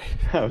 Take it away.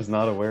 I was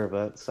not aware of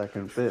that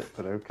second bit,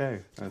 but okay,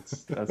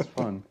 that's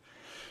fun.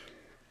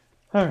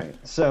 All right,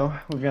 so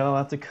we've got a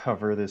lot to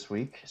cover this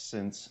week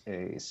since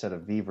a set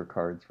of Viva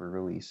cards were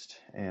released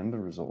and the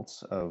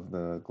results of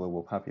the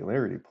global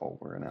popularity poll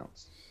were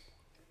announced.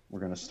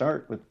 We're going to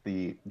start with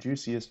the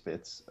juiciest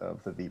bits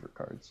of the Viva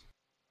cards.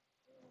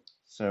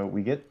 So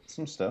we get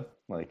some stuff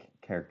like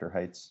character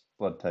heights,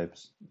 blood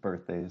types,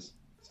 birthdays,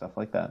 stuff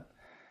like that.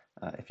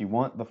 If you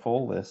want the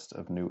full list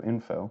of new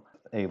info,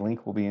 a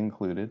link will be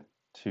included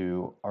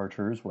to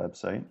Archer's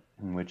website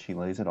in which he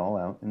lays it all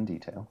out in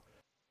detail.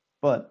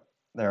 But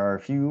there are a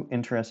few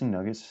interesting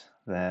nuggets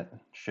that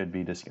should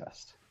be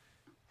discussed.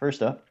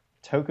 First up,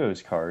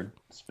 Toko's card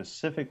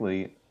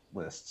specifically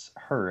lists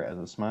her as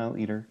a Smile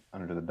Eater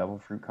under the Devil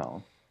Fruit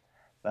column.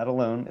 That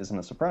alone isn't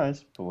a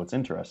surprise, but what's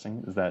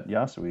interesting is that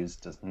Yasui's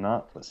does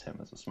not list him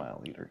as a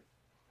Smile Eater.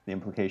 The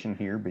implication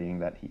here being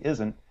that he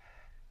isn't,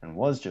 and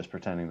was just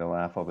pretending to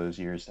laugh all those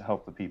years to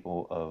help the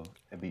people of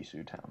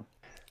Ebisu Town.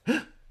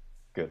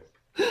 Good.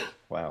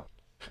 Wow.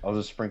 I'll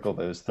just sprinkle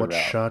those throughout.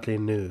 What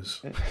shocking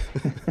news.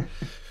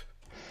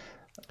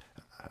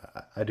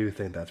 I do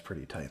think that's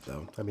pretty tight,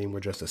 though. I mean,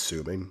 we're just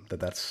assuming that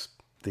that's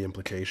the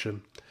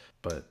implication,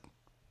 but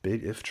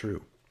big if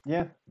true.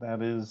 Yeah,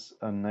 that is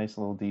a nice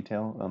little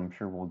detail. I'm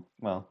sure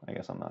well, I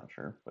guess I'm not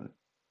sure, but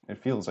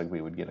it feels like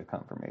we would get a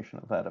confirmation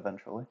of that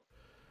eventually.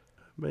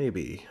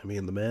 Maybe. I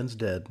mean, the man's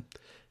dead,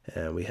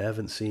 and we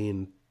haven't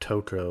seen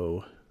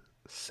Toko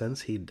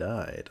since he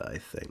died, I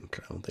think.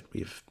 I don't think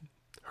we've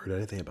heard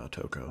anything about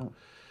Toko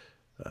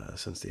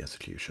since the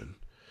execution.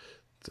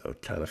 So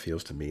it kind of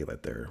feels to me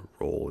like their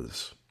role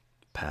is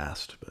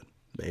past, but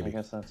maybe. I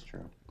guess that's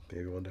true.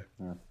 Maybe one day.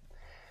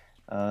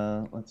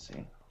 Yeah. Let's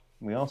see.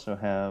 We also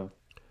have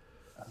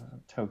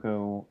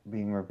Toko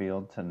being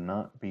revealed to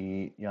not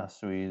be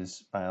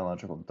Yasui's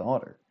biological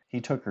daughter. He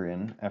took her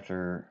in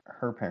after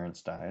her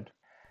parents died.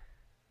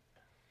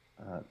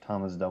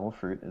 Tama's devil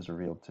fruit is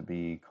revealed to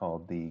be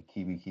called the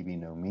Kibi Kibi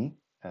no Mi,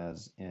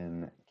 as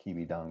in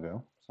Kibi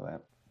Dango, so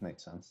that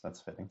makes sense.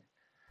 That's fitting.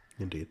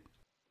 Indeed.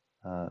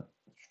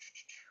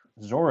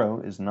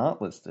 Zoro is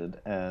not listed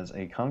as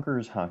a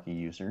Conqueror's Haki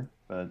user,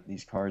 but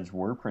these cards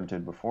were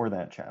printed before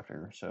that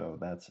chapter, so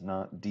that's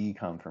not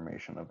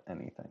deconfirmation of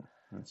anything.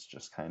 It's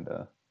just kind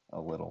of a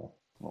little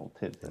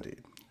tidbit.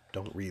 Indeed.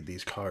 Don't read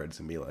these cards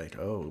and be like,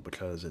 oh,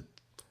 because it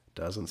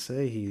doesn't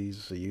say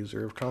he's a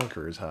user of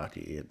Conqueror's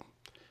Haki.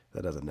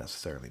 That doesn't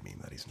necessarily mean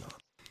that he's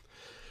not.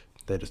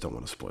 They just don't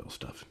want to spoil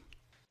stuff.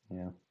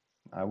 Yeah,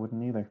 I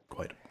wouldn't either.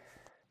 Quite.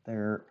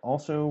 There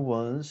also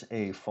was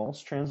a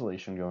false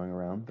translation going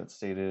around that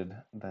stated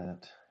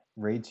that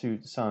Raid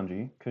Suit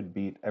Sanji could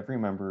beat every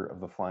member of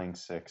the Flying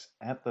Six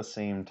at the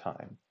same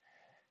time.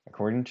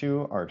 According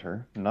to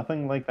Arthur,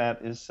 nothing like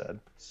that is said,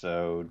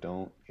 so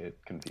don't get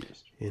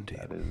confused. Indeed.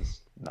 That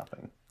is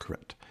nothing.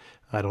 Correct.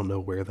 I don't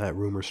know where that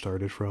rumor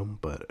started from,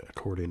 but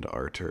according to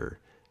Arthur,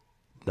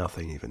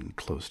 nothing even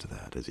close to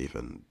that is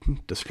even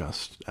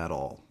discussed at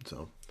all.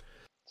 So,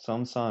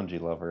 some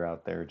Sanji lover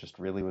out there just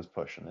really was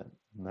pushing it.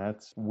 And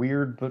that's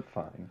weird, but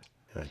fine.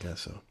 I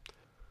guess so.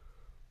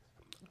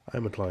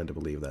 I'm inclined to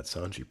believe that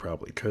Sanji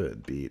probably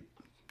could beat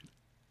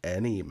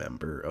any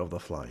member of the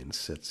Flying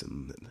Six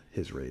in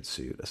his raid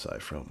suit,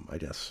 aside from, I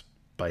guess,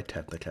 by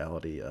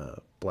technicality,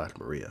 Black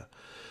Maria.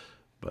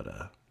 But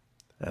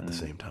at the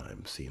same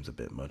time, seems a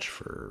bit much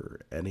for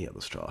any of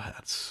the Straw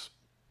Hats.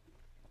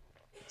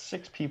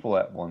 6 people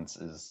at once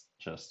is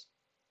just,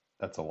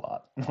 that's a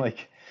lot.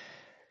 Like,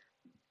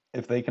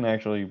 if they can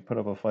actually put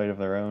up a fight of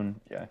their own,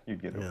 yeah,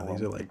 you'd get overwhelmed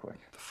these are pretty like quick.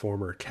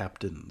 Former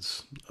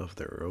captains of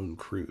their own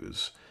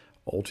crews.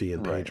 Ulti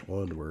and Page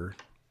One were,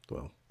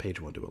 well,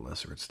 Page One to a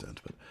lesser extent,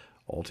 but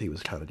Ulti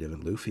was kind of giving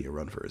Luffy a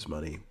run for his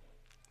money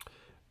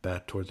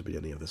back towards the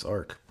beginning of this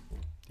arc.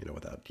 You know,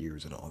 without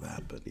gears and all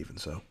that, but even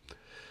so.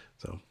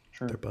 So,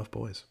 Sure. They're buff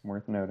boys.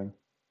 Worth noting.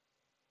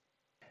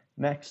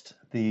 Next,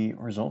 the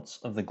results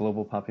of the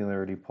global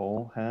popularity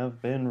poll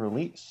have been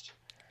released.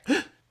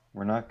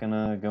 We're not going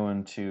to go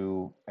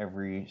into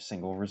every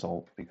single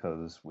result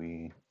because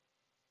we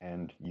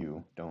and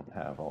you don't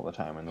have all the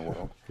time in the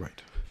world.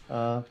 Right.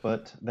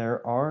 But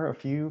there are a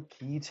few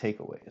key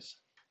takeaways.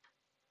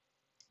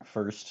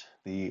 First,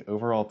 the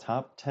overall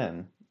top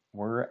 10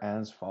 were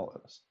as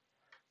follows.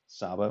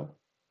 Sabo,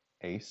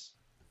 Ace,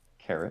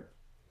 Carrot,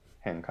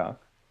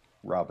 Hancock,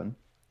 Robin,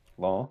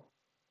 Law,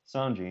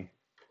 Sanji,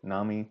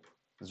 Nami,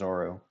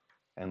 Zoro,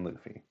 and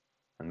Luffy.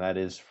 And that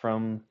is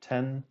from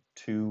 10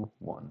 to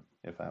 1,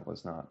 if that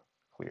was not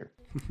clear.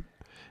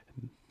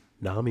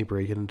 Nami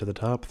breaking into the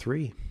top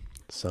 3.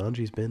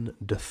 Sanji's been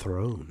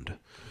dethroned.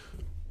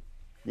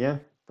 Yeah,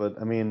 but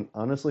I mean,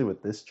 honestly,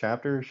 with this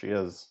chapter, she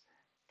has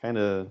kind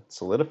of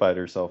solidified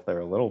herself there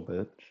a little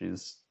bit.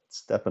 She's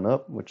stepping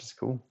up, which is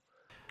cool.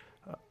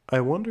 I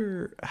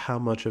wonder how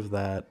much of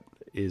that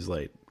is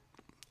like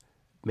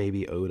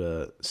maybe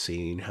Oda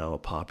seeing how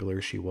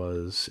popular she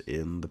was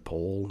in the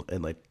poll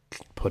and like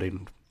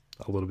putting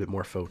a little bit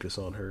more focus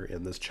on her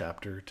in this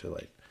chapter to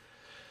like,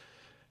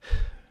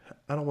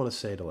 I don't want to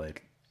say to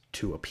like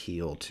to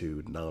appeal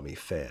to Nami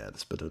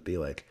fans, but to be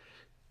like,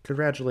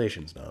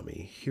 congratulations,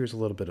 Nami. Here's a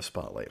little bit of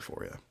spotlight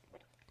for you.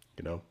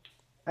 You know?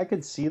 I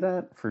could see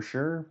that for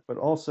sure, but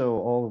also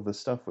all of the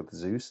stuff with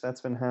Zeus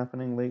that's been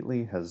happening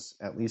lately has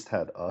at least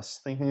had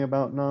us thinking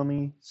about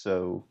Nami,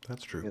 so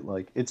that's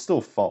true. It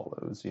still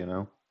follows, you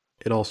know?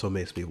 It also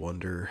makes me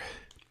wonder,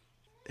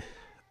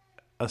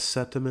 a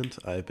sentiment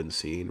I've been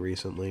seeing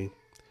recently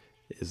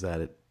is that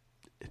it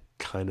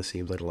kind of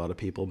seems like a lot of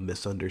people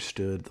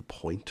misunderstood the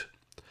point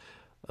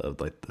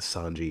of like the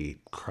Sanji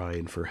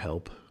crying for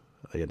help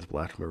against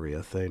Black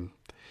Maria thing.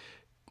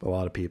 A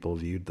lot of people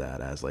viewed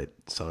that as like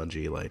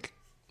Sanji like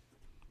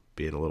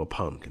being a little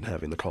punk and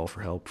having the call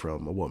for help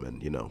from a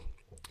woman,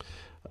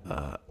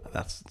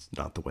 That's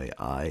not the way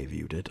I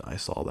viewed it. I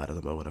saw that as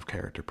a moment of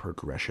character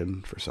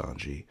progression for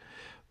Sanji.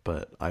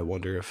 But I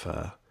wonder if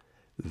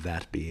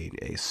that being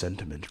a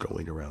sentiment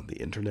going around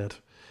the internet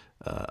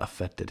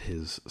affected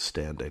his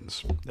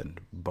standings and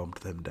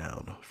bumped them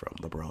down from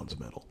the bronze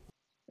medal.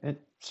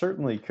 It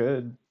certainly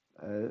could.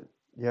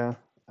 Yeah,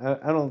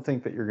 I don't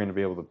think that you're going to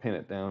be able to pin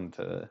it down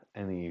to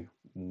any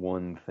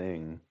one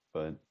thing,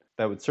 but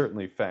that would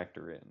certainly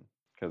factor in,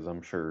 because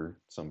I'm sure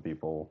some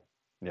people,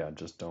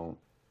 just don't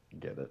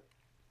get it.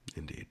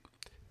 Indeed.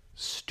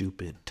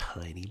 Stupid,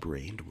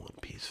 tiny-brained One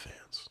Piece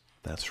fans.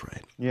 That's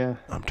right. Yeah.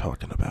 I'm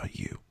talking about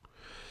you.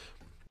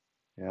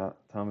 Yeah,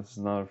 Thomas is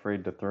not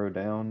afraid to throw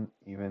down,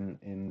 even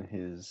in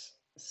his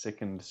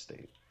sickened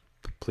state.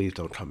 Please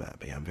don't come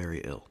at me. I'm very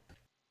ill.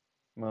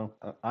 Well,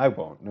 I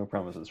won't. No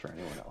promises for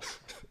anyone else.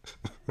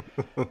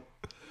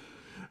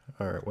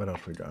 All right, what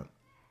else we got?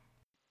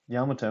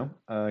 Yamato,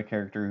 a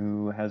character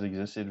who has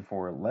existed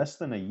for less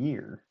than a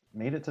year,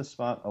 made it to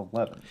spot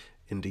 11.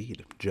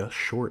 Indeed, just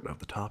short of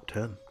the top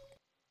 10.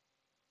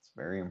 It's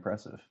very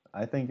impressive.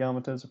 I think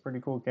Yamato's a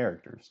pretty cool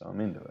character, so I'm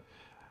into it.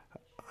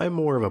 I'm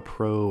more of a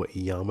pro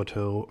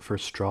Yamato for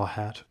Straw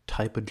Hat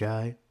type of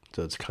guy,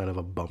 so it's kind of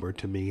a bummer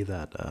to me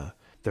that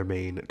their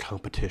main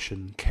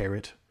competition,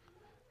 Carrot,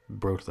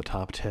 broke the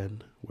top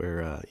 10,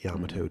 where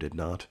Yamato did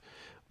not.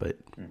 But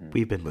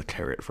we've been with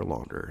Carrot for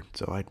longer,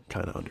 so I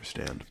kind of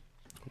understand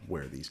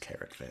where these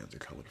Carrot fans are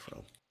coming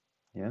from.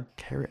 Yeah.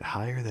 Carrot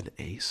higher than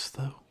Ace,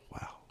 though?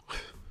 Wow.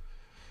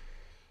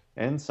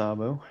 And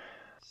Sabo,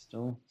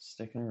 still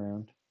sticking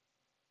around.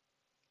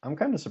 I'm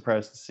kind of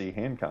surprised to see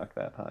Hancock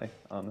that high,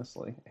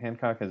 honestly.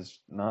 Hancock has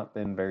not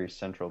been very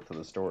central to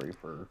the story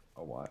for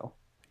a while.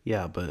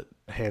 Yeah, but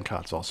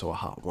Hancock's also a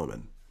hot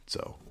woman,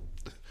 so...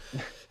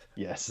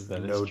 Yes,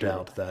 that is no true.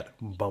 doubt that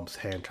bumps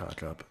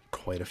Hancock up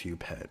quite a few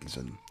pegs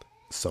in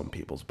some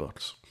people's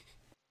books.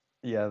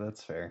 Yeah,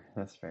 that's fair.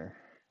 That's fair.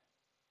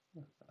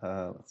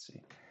 Let's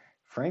see.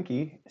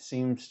 Frankie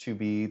seems to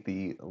be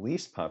the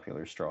least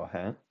popular Straw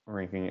Hat,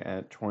 ranking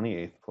at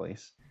 28th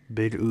place.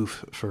 Big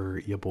oof for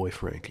your boy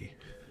Frankie.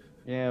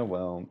 Yeah,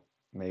 well,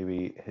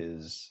 maybe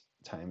his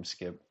time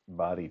skip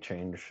body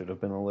change should have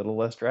been a little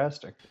less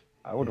drastic.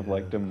 I would have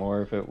liked him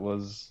more if it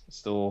was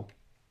still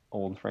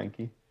old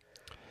Frankie.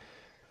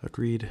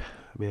 Agreed.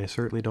 I mean, I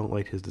certainly don't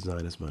like his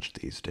design as much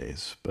these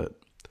days, but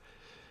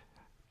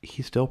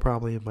he's still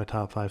probably in my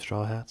top 5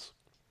 Straw Hats.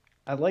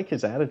 I like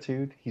his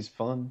attitude. He's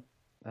fun.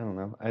 I don't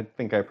know. I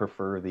think I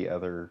prefer the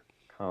other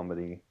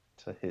comedy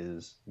to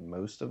his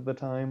most of the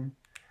time.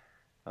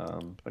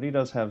 But he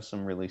does have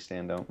some really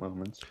standout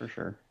moments for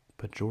sure.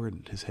 But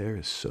Jordan, his hair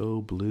is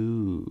so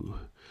blue.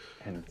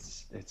 And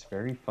it's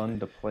very fun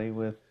to play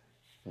with.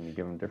 And you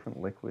give him different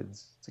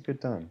liquids. It's a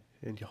good time.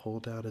 And you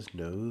hold out his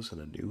nose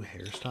and a new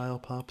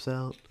hairstyle pops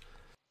out.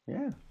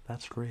 Yeah.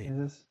 That's great.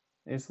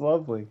 It's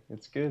lovely.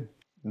 It's good.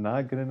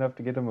 Not good enough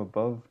to get him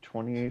above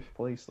 28th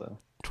place, though.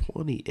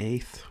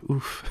 28th?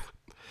 Oof.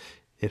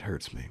 It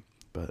hurts me,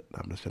 but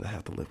I'm just going to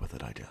have to live with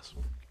it, I guess.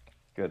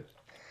 Good.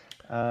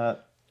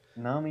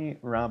 Nami,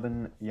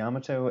 Robin,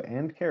 Yamato,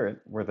 and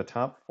Carrot were the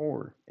top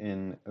 4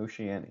 in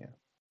Oceania.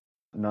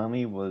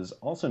 Nami was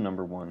also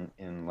number 1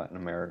 in Latin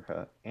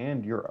America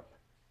and Europe.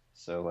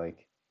 So,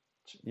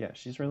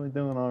 she's really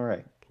doing all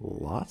right.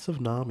 Lots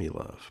of Nami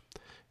love.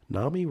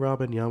 Nami,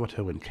 Robin,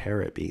 Yamato, and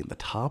Carrot being the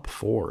top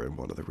 4 in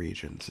one of the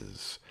regions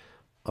is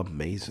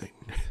amazing.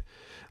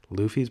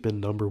 Luffy's been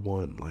number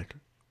 1,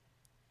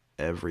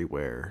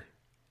 everywhere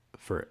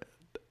for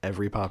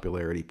every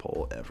popularity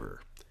poll ever.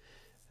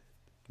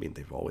 I mean,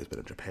 they've always been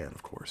in Japan,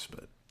 of course,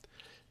 but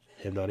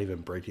him not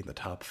even breaking the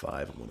top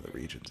 5 in one of the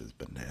regions is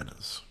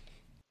bananas.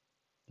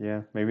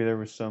 Yeah, maybe there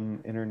was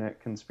some internet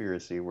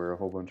conspiracy where a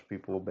whole bunch of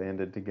people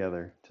banded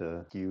together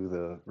to skew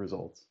the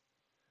results.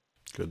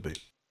 Could be.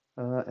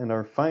 And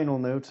our final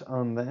note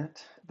on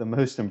that, the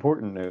most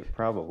important note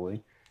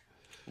probably,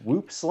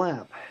 Whoop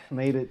Slap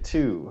made it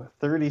to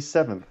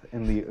 37th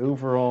in the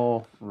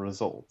overall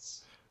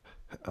results.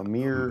 A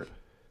mere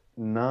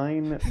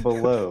 9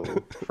 below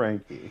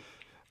Frankie.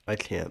 I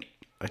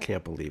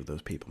can't believe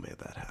those people made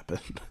that happen.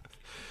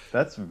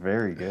 That's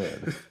very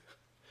good.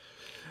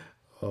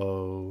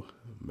 Oh,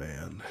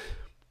 man.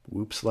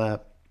 Whoop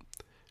Slap,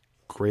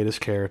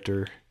 greatest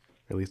character,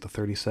 at least the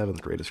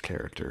 37th greatest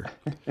character.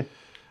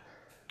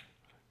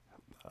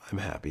 I'm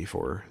happy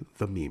for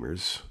the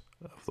memers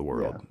of the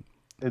world.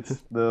 Yeah.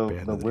 It's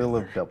the will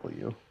of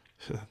W.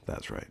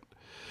 That's right.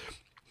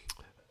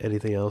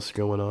 Anything else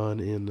going on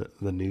in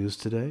the news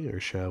today, or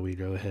shall we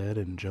go ahead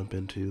and jump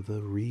into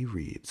the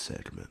reread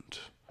segment?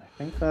 I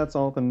think that's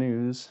all the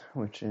news,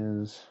 which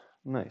is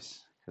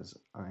nice, because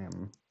I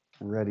am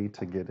ready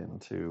to get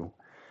into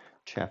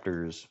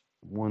chapters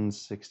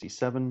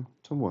 167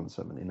 to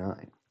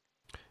 179.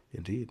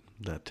 Indeed.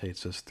 That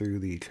takes us through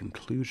the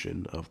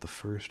conclusion of the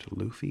first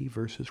Luffy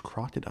versus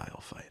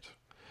Crocodile fight.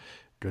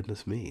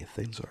 Goodness me,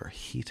 things are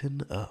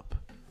heating up.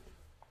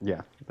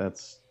 Yeah,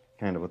 that's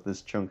kind of what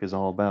this chunk is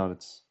all about.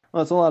 It's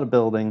Well, it's a lot of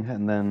building,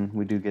 and then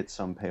we do get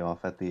some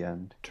payoff at the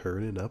end.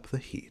 Turning up the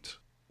heat.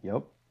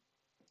 Yep.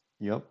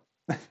 You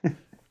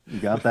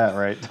got that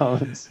right,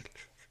 Thomas.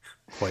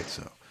 Quite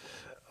so.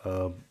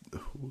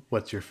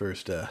 What's your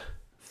first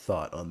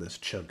thought on this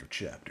chunk of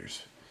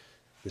chapters?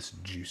 This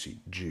juicy,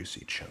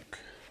 juicy chunk.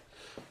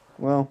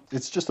 Well,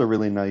 it's just a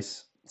really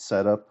nice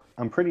setup.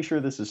 I'm pretty sure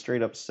this is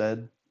straight up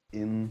said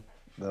in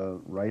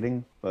the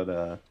writing,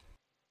 but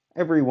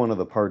every one of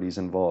the parties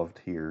involved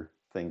here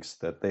thinks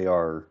that they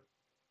are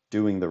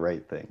doing the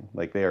right thing.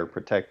 Like they are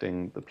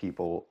protecting the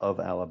people of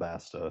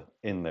Alabasta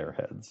in their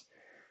heads.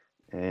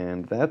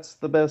 And that's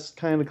the best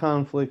kind of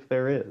conflict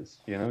there is.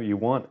 You know, you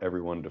want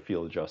everyone to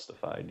feel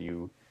justified.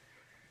 You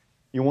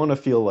want to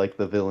feel like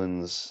the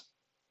villains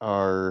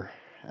are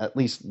at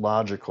least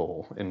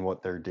logical in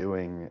what they're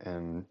doing,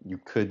 and you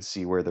could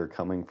see where they're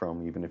coming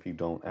from, even if you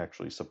don't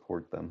actually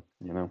support them,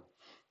 you know?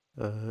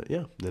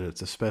 Yeah, and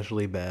it's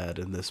especially bad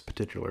in this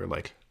particular,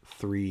 like,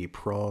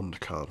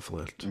 three-pronged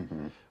conflict,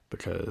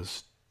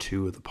 because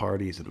two of the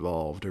parties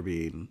involved are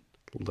being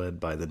led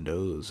by the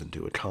nose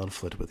into a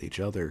conflict with each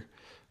other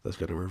that's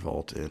going to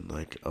result in,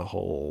 like, a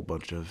whole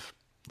bunch of,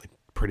 like,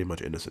 pretty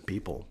much innocent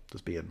people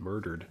just being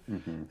murdered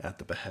at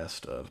the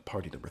behest of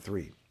party number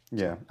 3.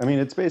 Yeah, I mean,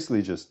 it's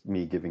basically just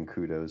me giving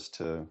kudos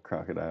to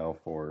Crocodile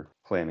for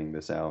planning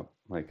this out.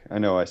 Like, I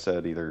know I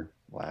said either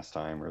last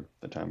time or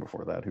the time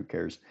before that, who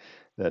cares,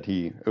 that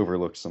he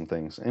overlooked some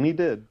things. And he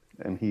did.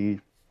 And he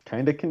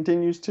kind of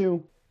continues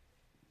to.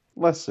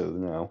 Less so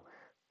now.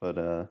 But,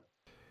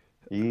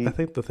 I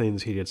think the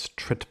things he gets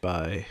tricked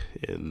by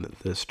in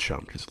this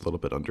chunk is a little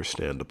bit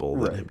understandable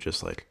than him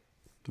just, like,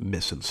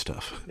 missing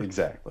stuff.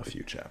 Exactly. A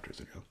few chapters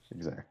ago.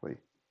 Exactly.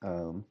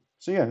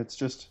 So yeah, it's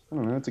just, I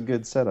don't know, it's a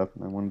good setup.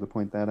 I wanted to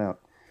point that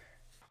out.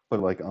 But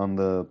like on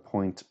the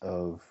point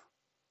of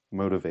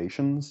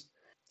motivations,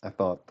 I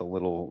thought the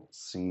little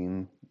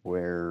scene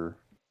where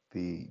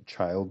the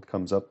child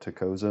comes up to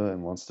Koza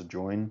and wants to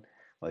join,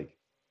 like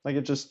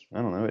it just,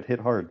 I don't know, it hit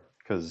hard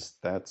because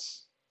that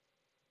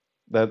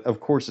of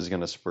course is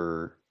going to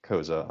spur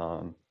Koza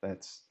on.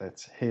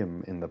 That's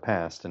him in the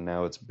past, and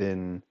now it's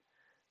been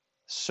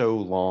so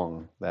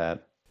long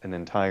that an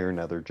entire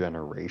another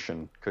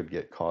generation could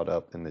get caught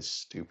up in this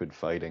stupid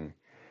fighting,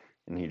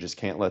 and he just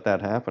can't let that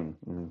happen.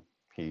 And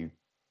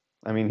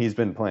he's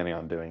been planning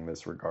on doing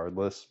this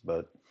regardless,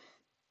 but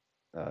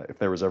if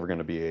there was ever going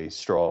to be a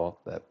straw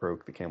that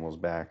broke the camel's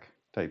back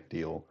type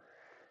deal,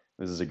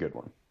 this is a good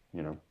one,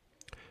 you know?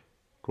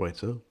 Quite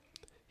so.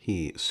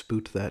 He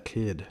spooked that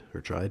kid,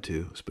 or tried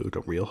to spook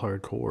him real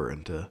hardcore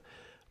into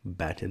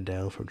backing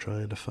down from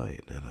trying to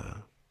fight,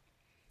 and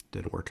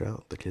didn't work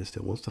out. The kid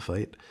still wants to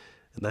fight,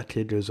 and that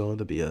kid goes on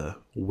to be a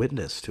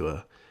witness to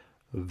a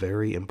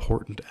very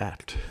important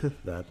act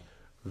that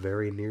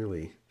very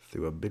nearly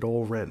threw a big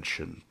old wrench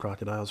in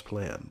Crocodile's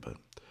plan, but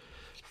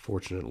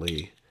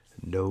fortunately,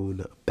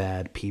 known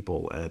bad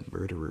people and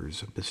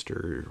murderers,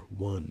 Mr.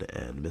 One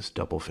and Miss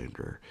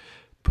Doublefinger,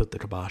 put the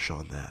kibosh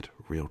on that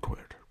real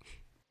quick.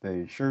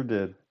 They sure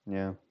did,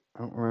 yeah. I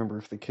don't remember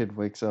if the kid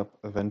wakes up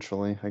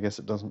eventually. I guess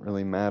it doesn't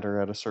really matter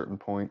at a certain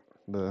point.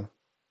 The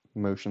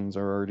motions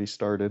are already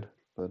started,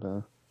 but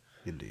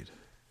Indeed.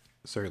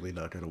 Certainly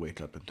not going to wake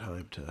up in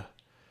time to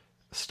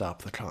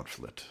stop the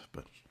conflict,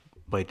 but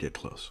might get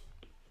close.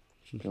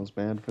 Feels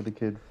bad for the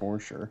kid for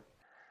sure.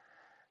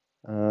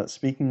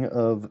 Speaking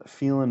of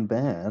feeling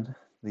bad,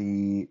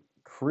 the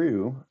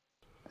crew,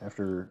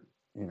 after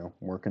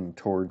working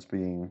towards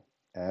being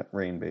at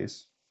Rain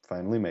Base,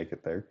 finally make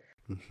it there,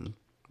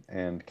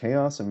 and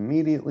chaos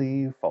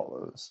immediately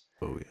follows.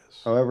 Oh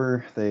yes.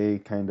 However, they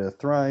kind of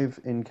thrive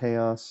in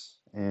chaos,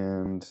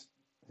 and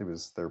it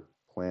was their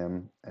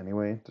plan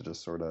anyway to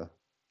just sort of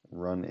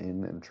run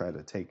in and try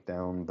to take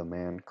down the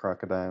man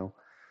Crocodile.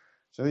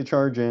 So they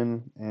charge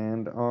in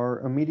and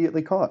are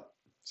immediately caught.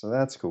 So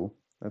that's cool.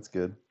 That's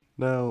good.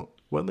 Now,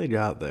 when they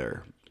got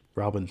there,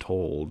 Robin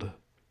told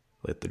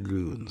the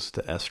goons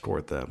to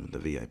escort them in the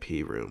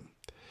VIP room.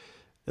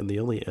 And they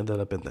only ended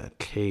up in that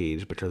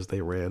cage because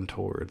they ran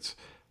towards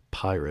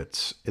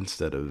pirates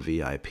instead of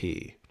VIP.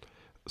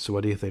 So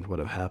what do you think would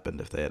have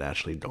happened if they had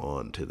actually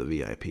gone to the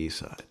VIP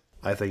side?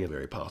 I think it's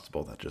very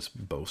possible that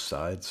just both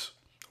sides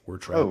were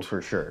trapped. Oh,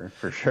 for sure.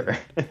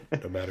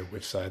 No matter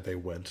which side they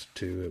went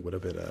to, it would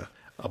have been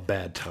a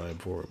bad time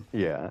for them.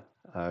 Yeah,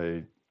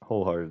 I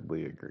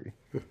wholeheartedly agree.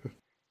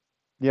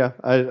 Yeah,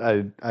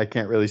 I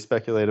can't really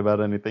speculate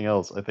about anything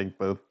else. I think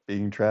both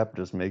being trapped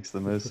just makes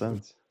the most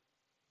sense.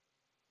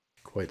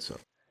 Quite so.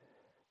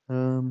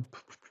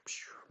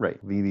 Right.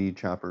 Vivi,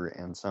 Chopper,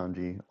 and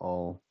Sanji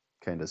all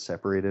kind of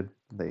separated.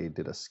 They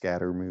did a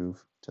scatter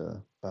move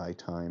to buy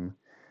time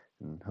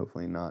and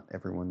hopefully not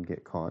everyone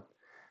get caught.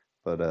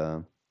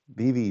 But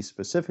Vivi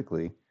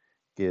specifically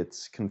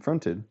gets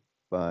confronted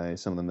by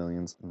some of the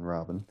millions and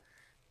Robin.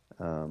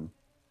 And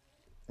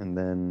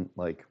then,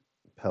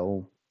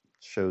 Pell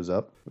shows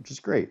up, which is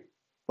great.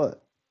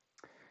 But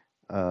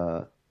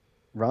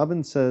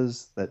Robin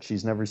says that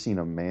she's never seen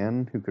a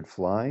man who could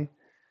fly,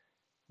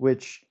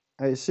 which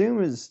I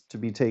assume is to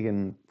be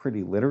taken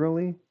pretty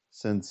literally,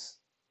 since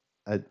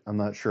I'm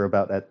not sure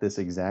about at this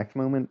exact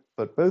moment,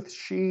 but both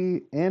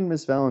she and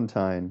Miss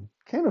Valentine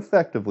can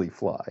effectively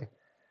fly.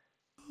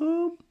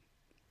 Um,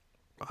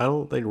 I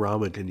don't think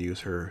Ramen can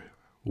use her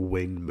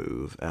wing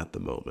move at the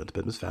moment,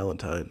 but Miss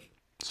Valentine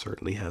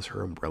certainly has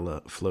her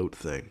umbrella float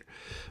thing.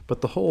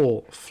 But the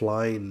whole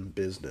flying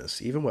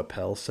business, even what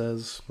Pell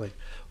says, like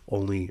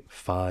only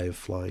 5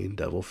 flying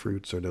devil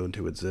fruits are known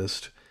to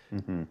exist,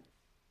 Mm-hmm.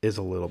 is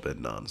a little bit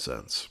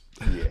nonsense.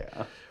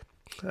 Yeah.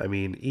 I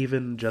mean,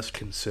 even just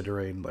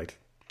considering like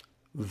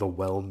the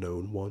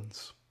well-known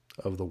ones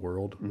of the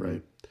world, Mm-hmm.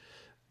 right?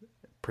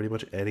 Pretty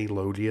much any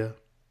Logia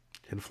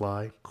can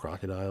fly.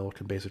 Crocodile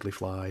can basically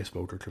fly.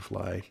 Smoker can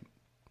fly.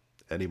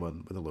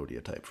 Anyone with a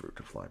Lodia type fruit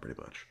can fly, pretty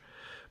much.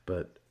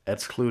 But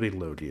excluding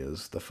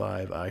Lodias, the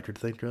 5 I could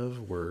think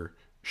of were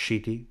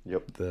Shiki,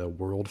 Yep. the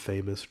world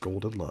famous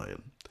Golden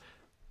Lion,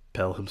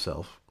 Pell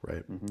himself,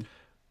 right? Mm-hmm.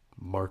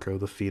 Marco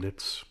the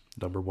Phoenix,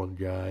 #1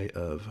 guy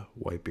of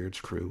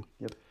Whitebeard's crew,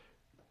 Yep.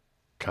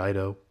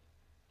 Kaido,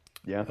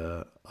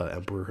 Yeah.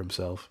 Emperor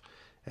himself,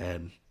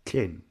 and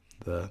King,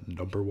 the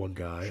 #1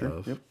 guy Sure.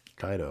 of Yep.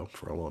 Kaido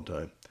for a long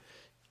time.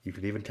 You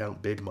can even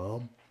count Big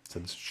Mom,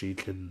 since she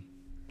can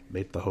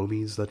make the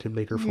homies that can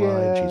make her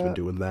fly, and she's been Yeah,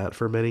 doing that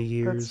for many that's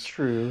years.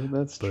 true.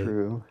 That's But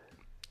true.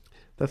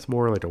 that's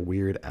more like a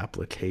weird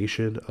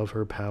application of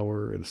her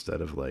power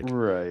instead of like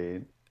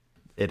Right.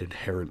 it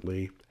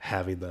inherently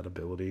having that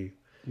ability.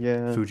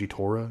 Yeah.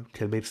 Fujitora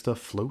can make stuff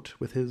float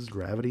with his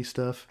gravity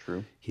stuff.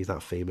 True. He's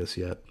not famous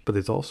yet. But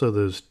there's also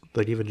those,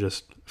 like, even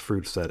just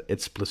fruits that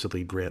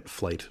explicitly grant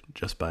flight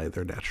just by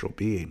their natural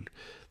being.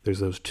 There's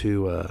those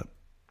 2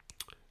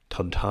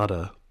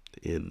 Tontada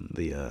in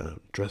the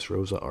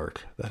Dressrosa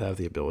arc that have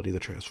the ability to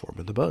transform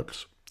into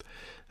bugs.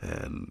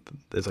 And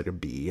there's like a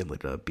bee and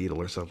like a beetle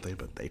or something,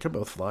 but they can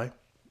both fly.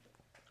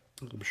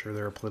 I'm sure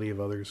there are plenty of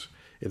others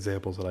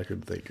examples that I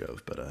could think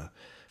of, but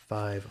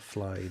 5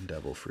 flying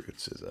devil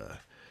fruits is a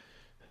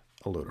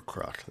load of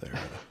crock there.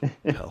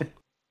 Hell,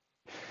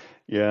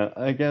 Yeah,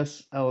 I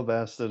guess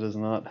Alabasta does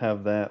not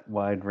have that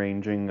wide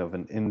ranging of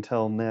an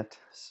intel net,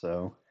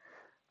 so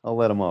I'll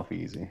let him off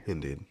easy.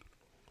 indeed.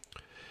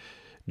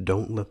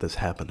 Don't let this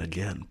happen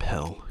again,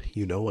 Pell.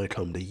 You know I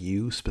come to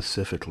you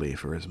specifically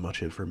for as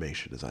much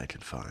information as I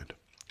can find.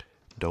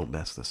 Don't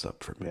mess this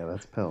up for me. Yeah,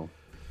 that's Pill.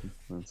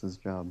 That's his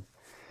job.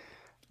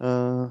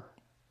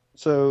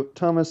 So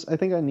Thomas, I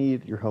think I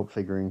need your help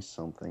figuring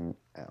something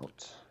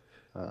out.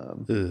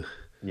 Ugh.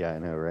 Yeah, I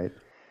know, right?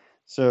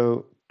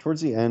 So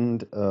towards the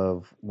end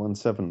of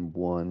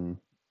 171,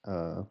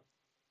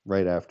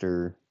 right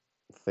after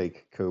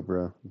fake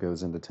Cobra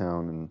goes into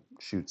town and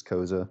shoots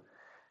Koza,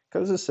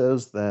 Koza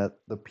says that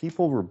the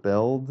people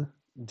rebelled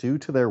due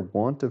to their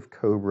want of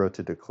Cobra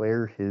to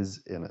declare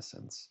his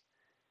innocence.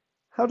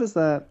 How does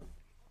that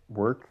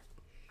work?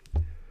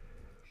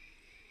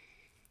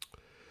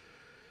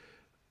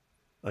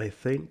 I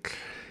think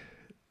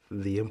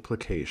the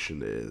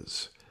implication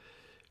is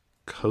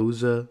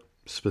Koza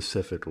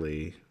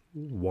specifically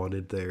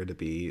wanted there to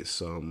be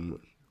some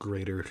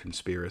greater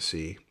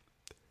conspiracy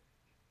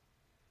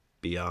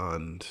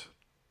beyond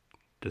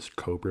just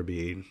Cobra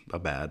being a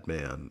bad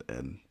man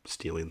and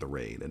stealing the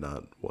rain and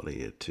not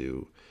wanting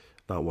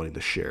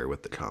to share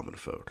with the common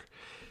folk.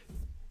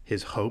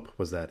 His hope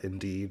was that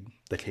indeed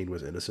the king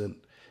was innocent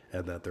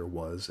and that there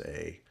was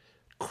a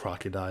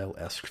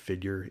crocodile-esque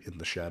figure in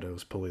the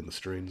shadows pulling the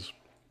strings.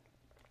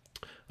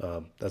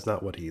 That's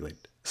not what he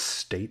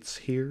states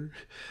here,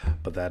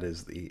 but that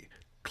is the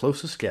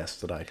closest guess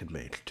that I can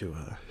make to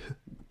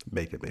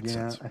make it make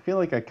sense. I feel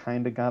like I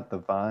kind of got the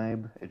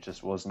vibe. It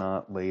just was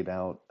not laid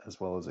out as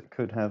well as it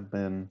could have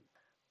been,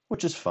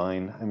 which is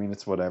fine. I mean,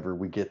 it's whatever.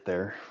 We get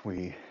there.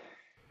 We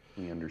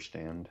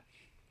understand.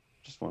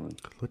 Just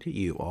wanted. Look at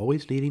you,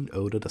 always needing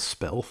Oda to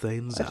spell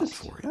things out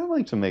for I you.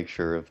 like to make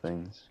sure of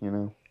things, you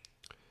know.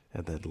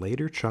 And then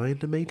later trying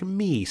to make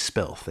me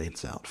spell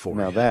things out for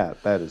Now you.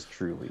 that is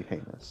truly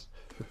heinous.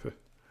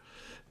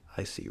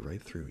 I see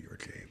right through your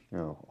game.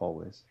 No,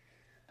 always.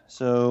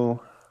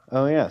 So,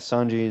 oh yeah,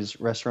 Sanji's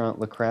restaurant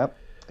Le Crap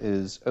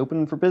is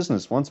open for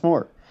business once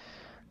more.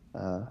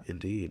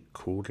 Indeed,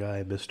 cool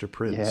guy Mr.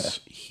 Prince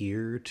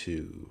here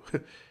to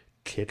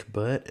kick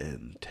butt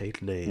and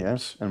take names.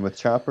 Yes, and with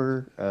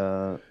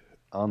Chopper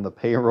on the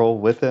payroll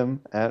with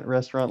him at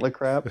Restaurant Le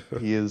Crap,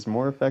 he is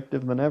more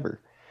effective than ever.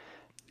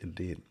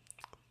 Indeed.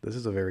 This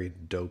is a very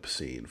dope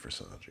scene for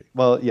Sanji.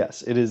 Well,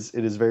 yes, it is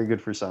very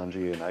good for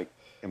Sanji, and I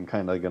am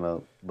kind of going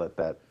to let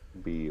that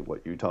be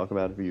what you talk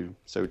about if you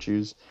so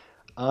choose.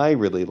 I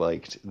really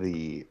liked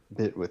the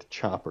bit with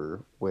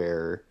Chopper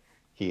where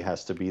he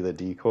has to be the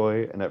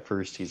decoy, and at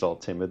first he's all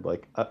timid,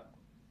 like,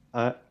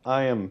 I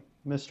am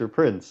Mr.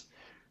 Prince.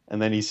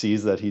 And then he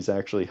sees that he's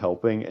actually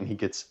helping, and he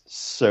gets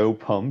so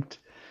pumped.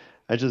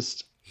 I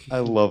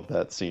love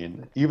that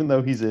scene. Even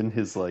though he's in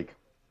his,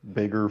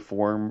 bigger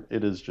form,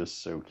 it is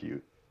just so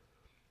cute.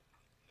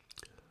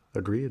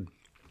 Agreed.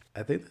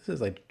 I think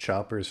this is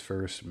Chopper's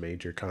first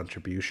major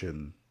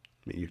contribution.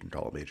 I mean, you can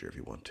call it major if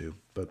you want to,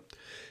 but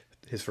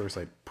his first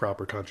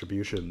proper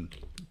contribution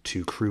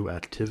to crew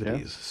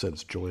activities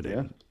since joining.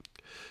 Yeah.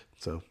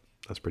 So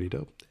That's pretty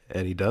dope.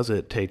 And he does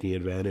it taking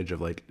advantage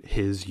of like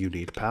his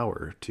unique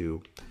power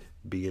to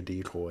be a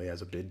decoy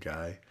as a big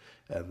guy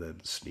and then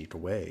sneak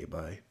away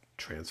by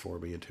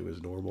transforming into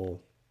his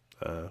normal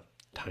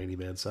tiny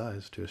man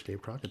size to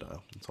escape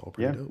crocodile. It's all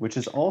pretty dope. Which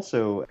is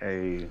also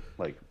a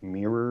like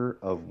mirror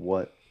of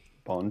what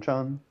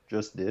Bonchan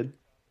just did.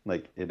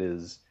 Like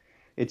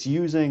it's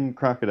using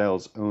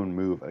Crocodile's own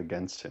move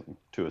against him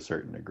to a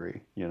certain degree,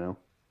 you know?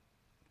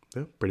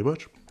 Yeah, pretty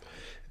much.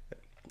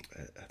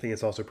 I think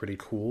it's also pretty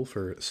cool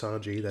for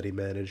Sanji that he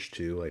managed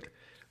to, like,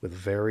 with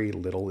very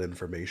little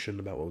information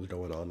about what was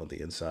going on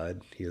the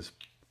inside, he just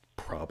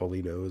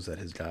probably knows that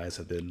his guys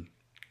have been,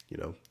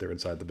 they're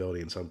inside the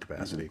building in some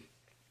capacity.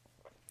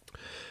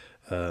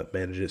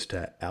 Manages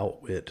to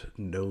outwit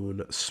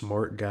known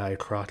smart guy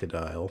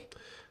Crocodile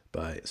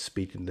by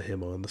speaking to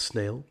him on the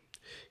snail.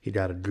 He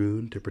got a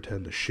goon to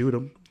pretend to shoot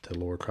him to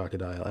lure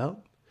Crocodile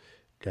out.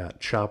 Got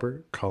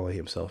Chopper, calling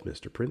himself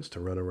Mr. Prince,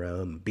 to run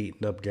around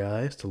beating up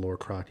guys to lure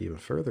Croc even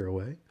further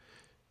away.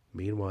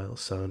 Meanwhile,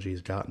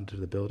 Sanji's gotten to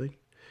the building,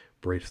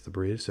 breaks the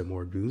bridge so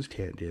more goons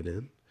can't get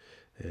in,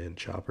 and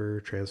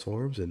Chopper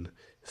transforms and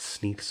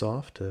sneaks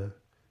off to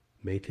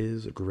make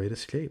his great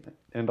escape.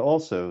 And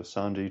also,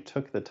 Sanji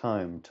took the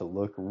time to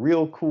look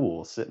real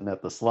cool sitting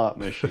at the slot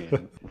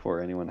machine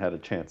before anyone had a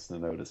chance to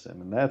notice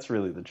him, and that's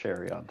really the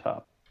cherry on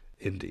top.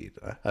 Indeed.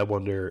 I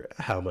wonder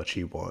how much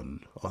he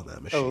won on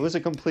that machine. Oh, it was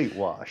a complete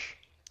wash.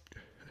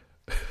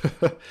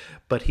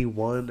 But he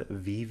won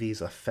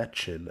Vivi's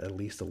affection at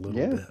least a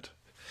little bit.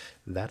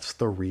 That's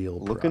the real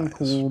prize. Looking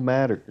cool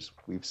matters.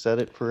 We've said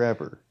it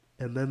forever.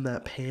 And then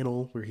that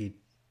panel where he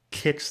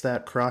kicks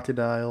that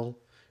crocodile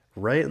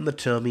right in the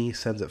tummy,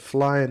 sends it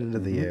flying into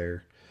the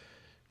air.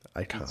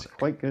 Iconic. It's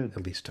quite good.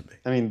 At least to me.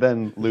 I mean,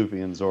 then Luffy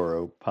and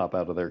Zoro pop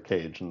out of their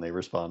cage and they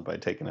respond by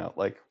taking out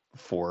like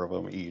 4 of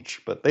them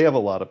each, but they have a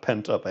lot of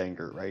pent-up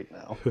anger right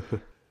now.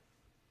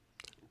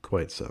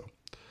 Quite so.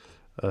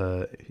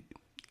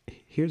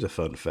 Here's a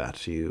fun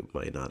fact you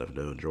might not have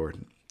known,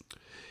 Jordan.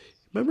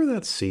 Remember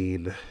that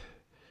scene,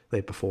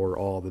 like before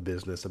all the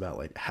business about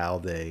like how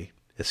they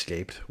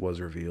escaped was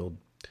revealed,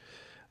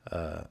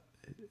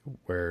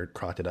 where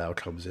Crocodile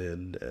comes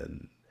in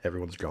and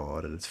everyone's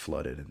gone and it's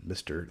flooded and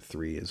Mr.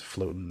 3 is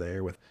floating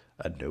there with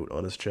a note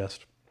on his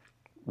chest?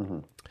 Mm-hmm.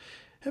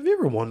 Have you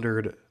ever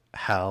wondered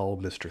how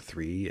Mr.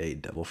 3, a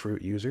Devil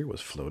Fruit user, was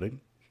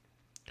floating?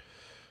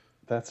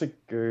 That's a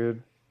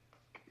good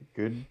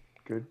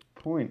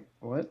point.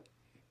 What?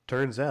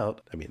 Turns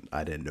out, I mean,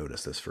 I didn't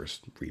notice this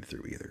first read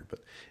through either, but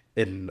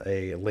in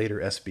a later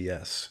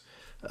SBS,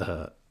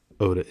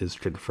 Oda is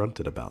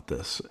confronted about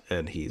this,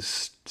 and he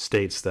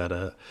states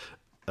that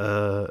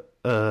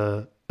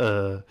Mr.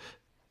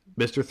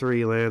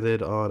 3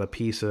 landed on a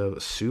piece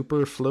of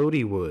super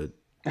floaty wood.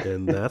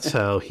 And that's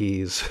how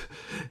he's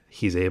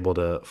able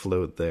to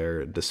float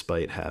there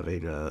despite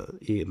having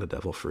eaten the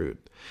devil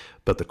fruit.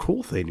 But the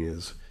cool thing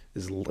is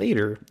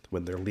later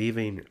when they're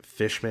leaving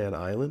Fishman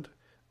Island,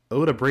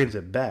 Oda brings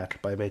it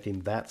back by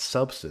making that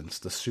substance,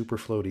 the super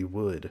floaty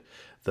wood,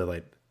 the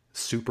like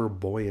super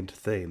buoyant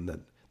thing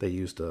that they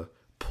use to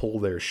pull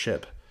their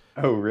ship.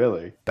 Oh,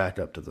 really? Back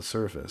up to the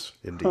surface.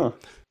 Indeed. Huh.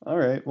 All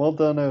right. Well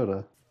done,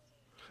 Oda.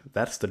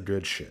 That's the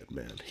good shit,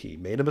 man. He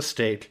made a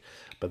mistake,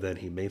 but then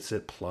he makes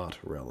it plot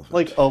relevant.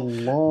 Like a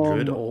long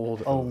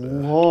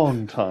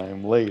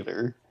time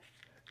later.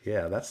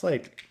 Yeah, that's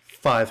like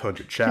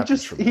 500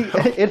 chapters from now.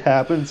 It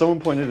happened.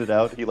 Someone pointed it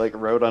out. He like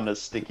wrote on a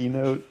sticky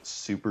note,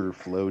 super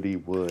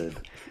floaty wood.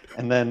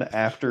 And then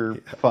after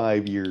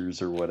 5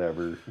 years or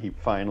whatever, he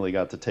finally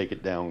got to take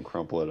it down,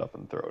 crumple it up,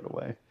 and throw it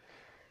away.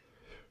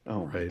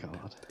 Oh my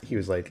God. He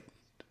was like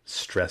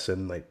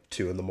stressing like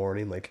 2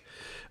 a.m, like,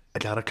 I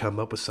gotta come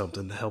up with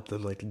something to help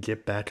them like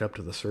get back up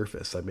to the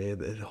surface. I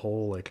made a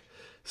whole like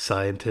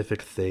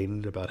scientific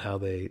thing about how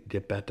they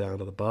get back down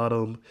to the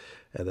bottom,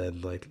 and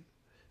then like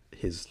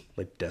his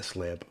like desk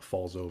lamp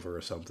falls over or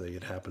something.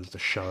 It happens to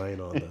shine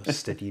on the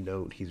sticky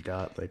note he's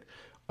got like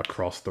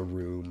across the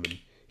room, and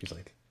he's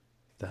like,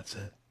 "That's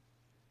it.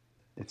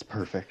 It's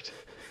perfect."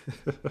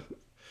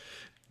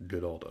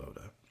 Good old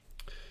Oda,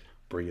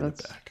 bringing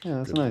it back. Yeah,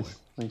 that's Good nice. point.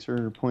 Thanks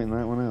for pointing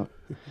that one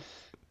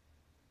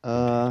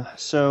out.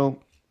 So.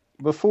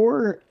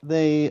 Before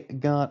they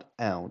got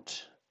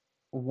out,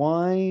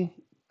 why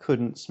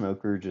couldn't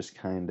Smoker just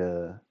kind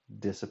of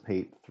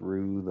dissipate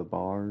through the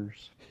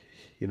bars?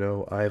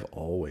 I've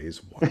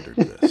always wondered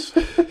this.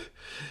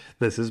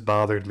 This has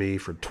bothered me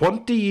for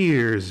 20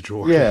 years,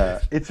 Jordan.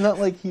 Yeah, it's not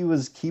like he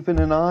was keeping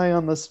an eye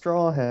on the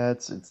Straw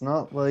Hats. It's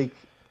not like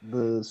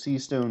the Sea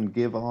Stone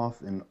give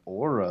off an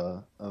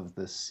aura of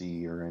the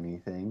sea or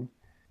anything.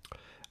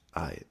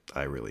 I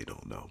really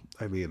don't know.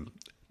 I mean,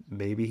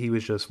 maybe he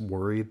was just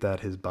worried that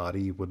his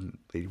body he wouldn't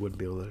be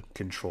able to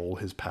control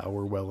his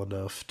power well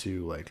enough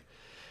to like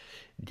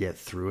get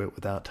through it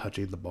without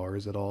touching the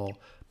bars at all.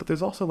 But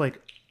there's also like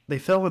they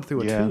fell in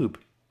through a tube,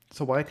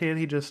 so why can't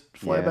he just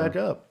fly back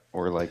up?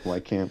 Or like why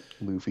can't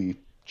Luffy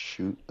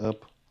shoot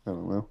up? I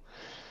don't know.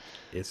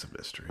 It's a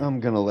mystery.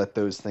 I'm gonna let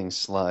those things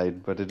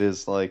slide, but it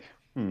is like,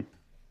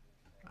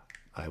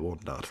 I will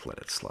not let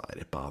it slide.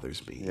 It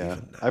bothers me Yeah,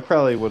 even now. I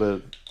probably would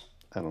have,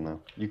 I don't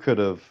know. You could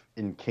have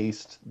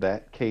encased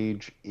that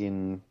cage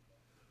in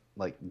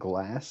like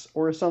glass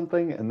or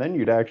something, and then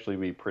you'd actually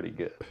be pretty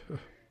good.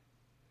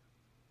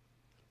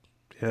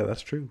 Yeah,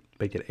 that's true.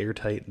 Make it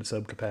airtight in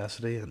some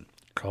capacity and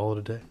call it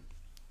a day.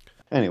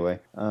 Anyway,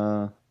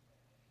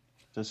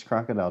 just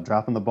Crocodile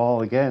dropping the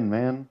ball again,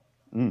 man.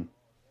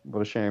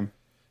 What a shame.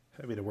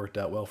 I mean, it worked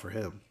out well for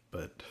him,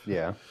 but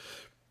Yeah.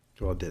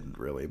 well, it didn't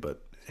really.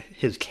 But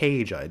his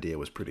cage idea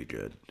was pretty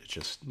good. It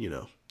just,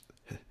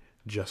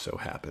 just so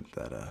happened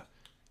that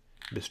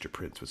Mr.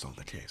 Prince was on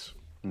the case.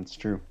 It's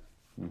true.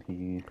 And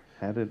he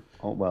had it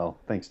all, well,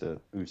 thanks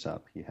to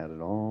Usopp, he had it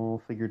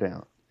all figured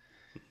out.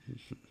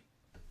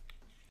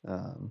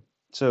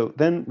 So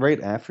then,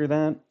 right after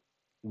that,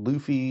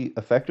 Luffy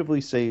effectively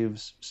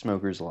saves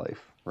Smoker's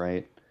life,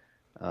 right?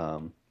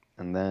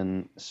 And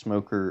then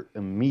Smoker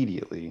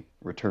immediately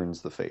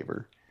returns the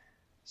favor.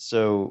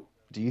 So,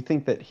 do you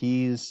think that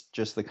he's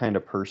just the kind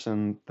of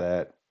person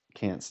that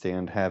can't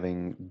stand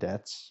having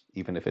debts,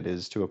 even if it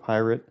is to a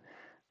pirate?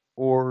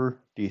 Or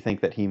do you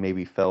think that he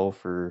maybe fell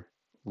for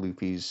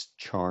Luffy's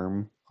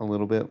charm a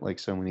little bit, like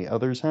so many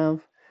others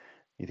have?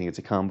 You think it's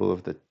a combo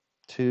of the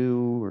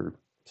two or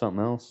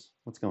something else?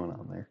 What's going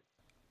on there?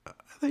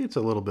 I think it's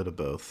a little bit of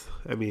both.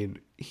 I mean,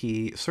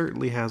 he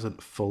certainly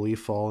hasn't fully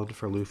fallen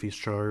for Luffy's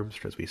charms,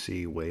 because we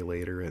see way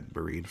later in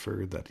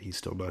Marineford that he's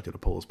still not going to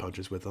pull his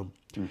punches with him.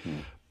 Mm-hmm.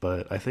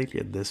 But I think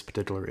in this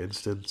particular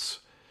instance,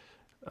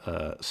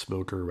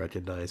 Smoker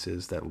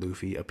recognizes that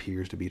Luffy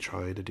appears to be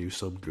trying to do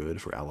some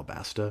good for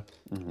Alabasta.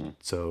 Mm-hmm.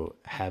 So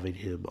having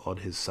him on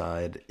his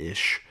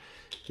side-ish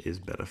is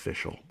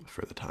beneficial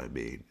for the time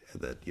being.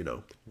 And that,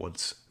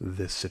 once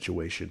this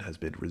situation has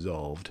been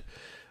resolved,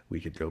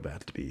 we can go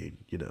back to being,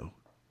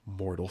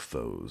 mortal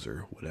foes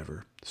or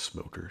whatever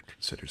Smoker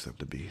considers them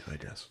to be, I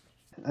guess.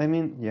 I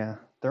mean, yeah,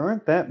 there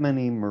aren't that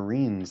many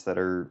Marines that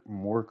are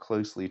more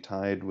closely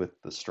tied with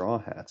the Straw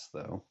Hats,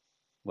 though.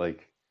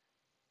 Like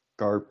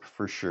Garp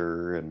for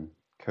sure, and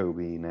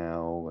Kobe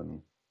now,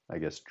 and I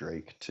guess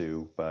Drake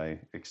too, by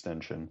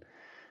extension.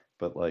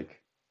 But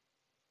like,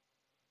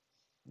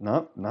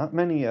 not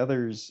many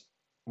others.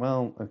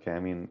 Well, okay, I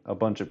mean, a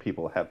bunch of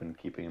people have been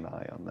keeping an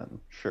eye on them,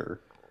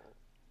 sure.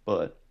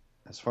 But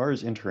as far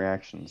as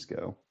interactions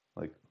go,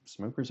 like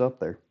Smoker's up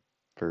there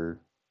for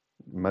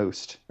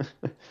most.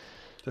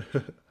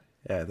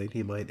 Yeah, I think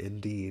he might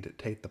indeed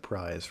take the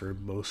prize for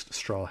most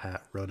Straw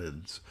Hat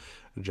run-ins,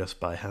 just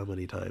by how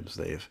many times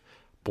they've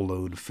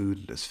blown food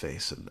in his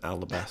face in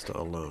Alabasta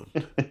alone.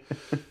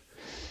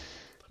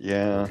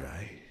 Yeah. Poor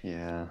guy.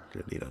 Yeah.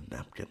 Gonna need a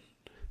napkin.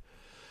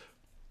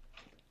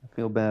 I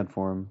feel bad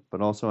for him,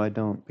 but also I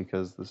don't,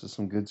 because this is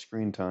some good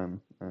screen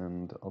time,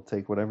 and I'll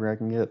take whatever I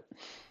can get.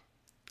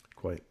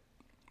 Quite.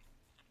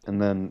 And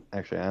then,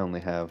 actually, I only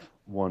have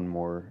one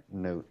more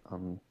note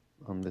on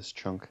this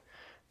chunk,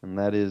 and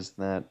that is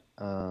that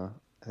I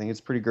think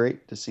it's pretty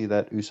great to see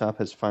that Usopp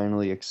has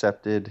finally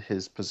accepted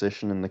his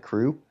position in the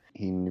crew.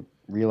 He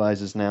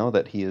realizes now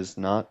that he is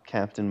not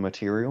captain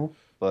material,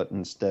 but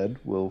instead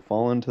will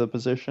fall into the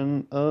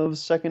position of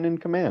second in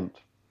command.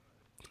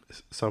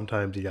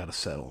 Sometimes you gotta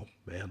settle,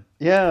 man.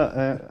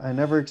 Yeah, I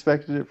never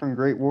expected it from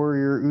Great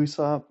Warrior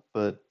Usopp,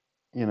 but,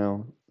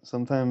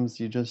 sometimes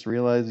you just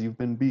realize you've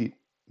been beat,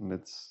 and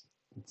it's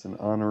an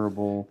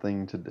honorable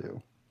thing to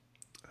do.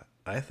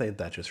 I think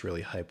that just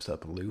really hypes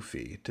up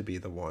Luffy to be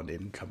the one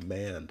in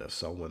command of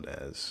someone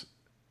as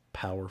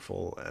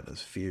powerful and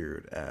as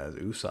feared as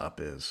Usopp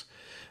is.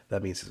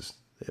 That means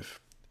if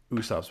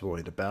Usopp's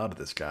willing to bow to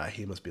this guy,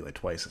 he must be like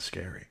twice as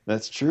scary.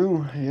 That's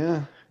true,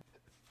 yeah.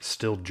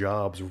 Still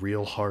jobs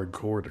real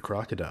hardcore to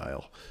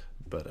Crocodile,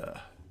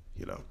 but,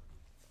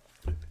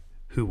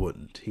 who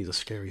wouldn't? He's a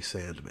scary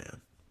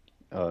Sandman.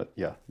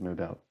 Yeah, no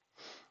doubt.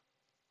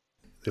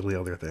 The only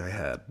other thing I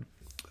had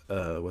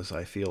was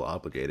I feel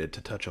obligated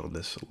to touch on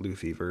this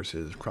Luffy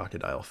versus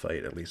Crocodile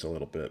fight at least a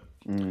little bit.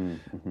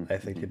 Mm-hmm. I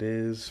think it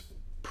is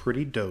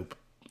pretty dope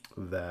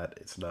that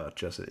it's not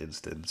just an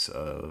instance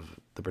of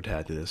the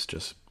protagonist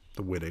just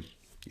winning,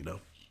 And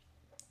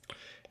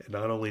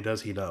not only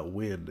does he not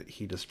win,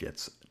 he just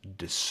gets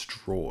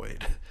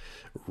destroyed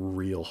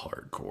real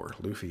hardcore.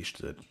 Luffy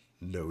stood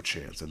no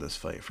chance in this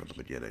fight from the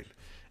beginning.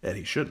 And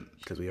he shouldn't,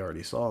 because we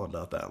already saw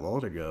not that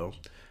long ago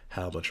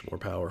how much more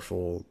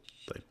powerful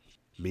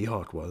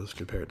Mihawk was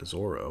compared to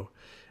Zoro.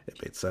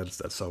 It made sense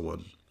that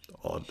someone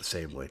on the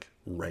same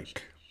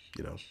rank,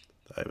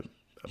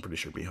 I'm pretty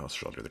sure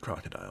Mihawk's under the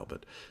Crocodile,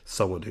 but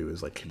someone who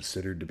is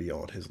considered to be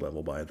on his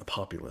level by the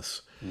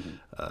populace,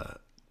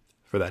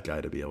 for that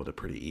guy to be able to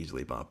pretty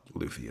easily bop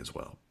Luffy as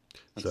well.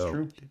 That's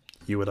true.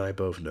 You and I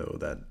both know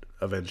that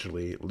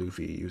eventually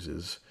Luffy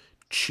uses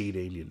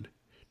cheating and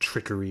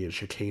trickery and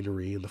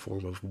chicanery in the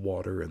form of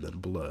water and then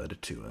blood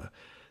to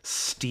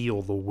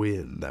steal the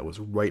win that was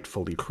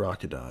rightfully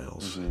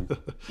Crocodile's,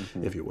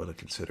 if you want to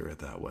consider it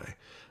that way.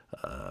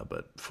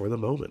 But for the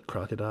moment,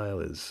 Crocodile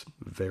is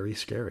very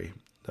scary.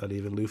 Not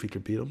even Luffy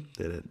could beat him,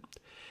 and it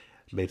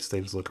makes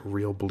things look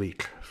real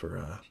bleak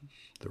for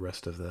the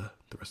rest of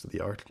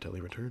the arc until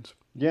he returns.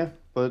 Yeah,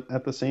 but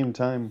at the same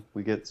time,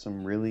 we get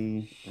some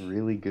really,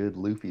 really good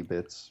Luffy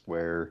bits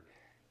where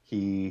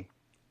he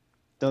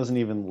doesn't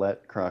even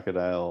let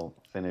Crocodile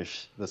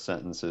finish the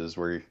sentences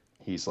where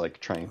he's like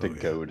trying to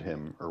goad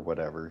him or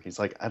whatever. He's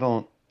like, I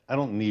don't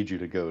need you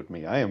to goad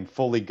me. I am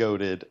fully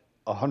goaded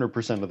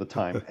 100% of the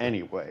time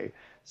anyway.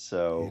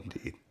 So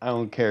Indeed. I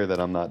don't care that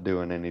I'm not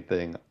doing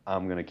anything.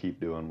 I'm gonna keep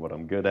doing what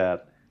I'm good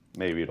at.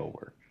 Maybe it'll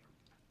work.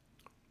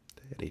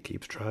 And he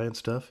keeps trying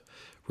stuff.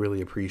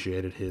 Really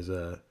appreciated his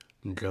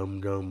gum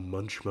gum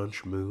munch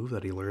munch move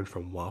that he learned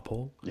from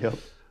Wapol.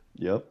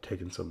 Yep.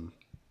 Taking some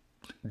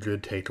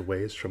good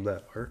takeaways from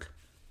that arc.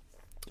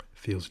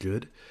 Feels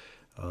good.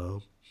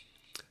 And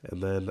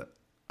then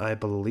I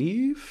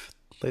believe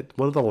that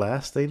one of the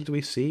last things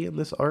we see in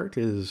this arc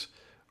is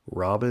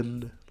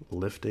Robin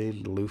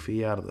lifting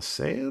Luffy out of the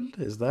sand.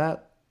 Is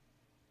that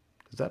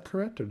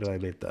correct, or did I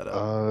make that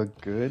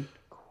up? Good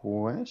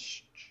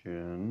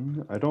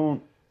question. I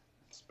don't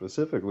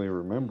specifically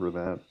remember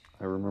that.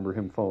 I remember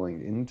him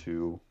falling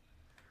into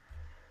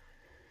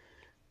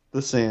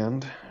the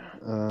sand.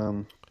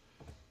 But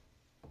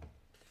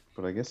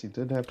I guess he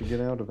did have to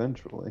get out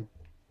eventually.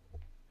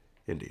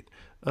 Indeed.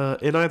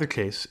 In either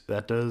case,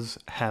 that does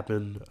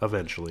happen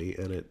eventually,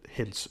 and it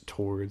hints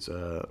towards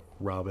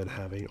Robin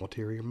having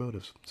ulterior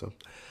motives. So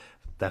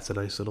that's a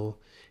nice little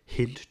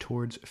hint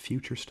towards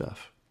future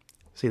stuff.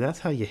 See, that's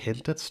how you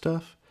hint at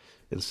stuff,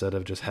 instead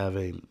of just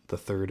having the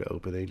third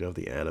opening of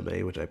the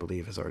anime, which I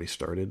believe has already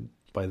started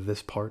by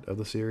this part of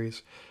the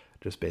series,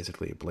 just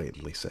basically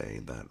blatantly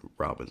saying that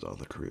Robin's on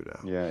the crew now.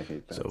 Yeah, I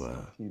hate that.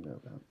 So, you know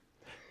that.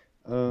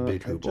 I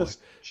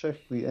just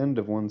checked the end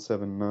of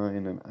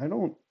 179, and I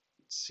don't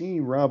see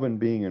Robin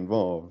being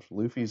involved.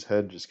 Luffy's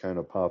head just kind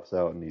of pops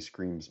out, and he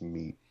screams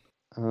meat.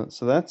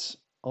 So that's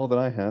all that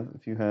I have.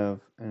 If you have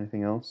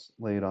anything else,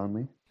 lay it on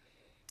me.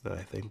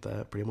 I think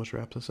that pretty much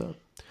wraps us up.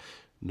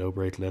 No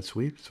break next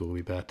week, so we'll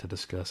be back to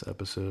discuss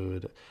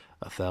episode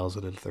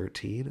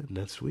 1013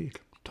 next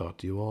week. Talk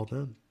to you all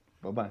then.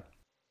 Bye-bye.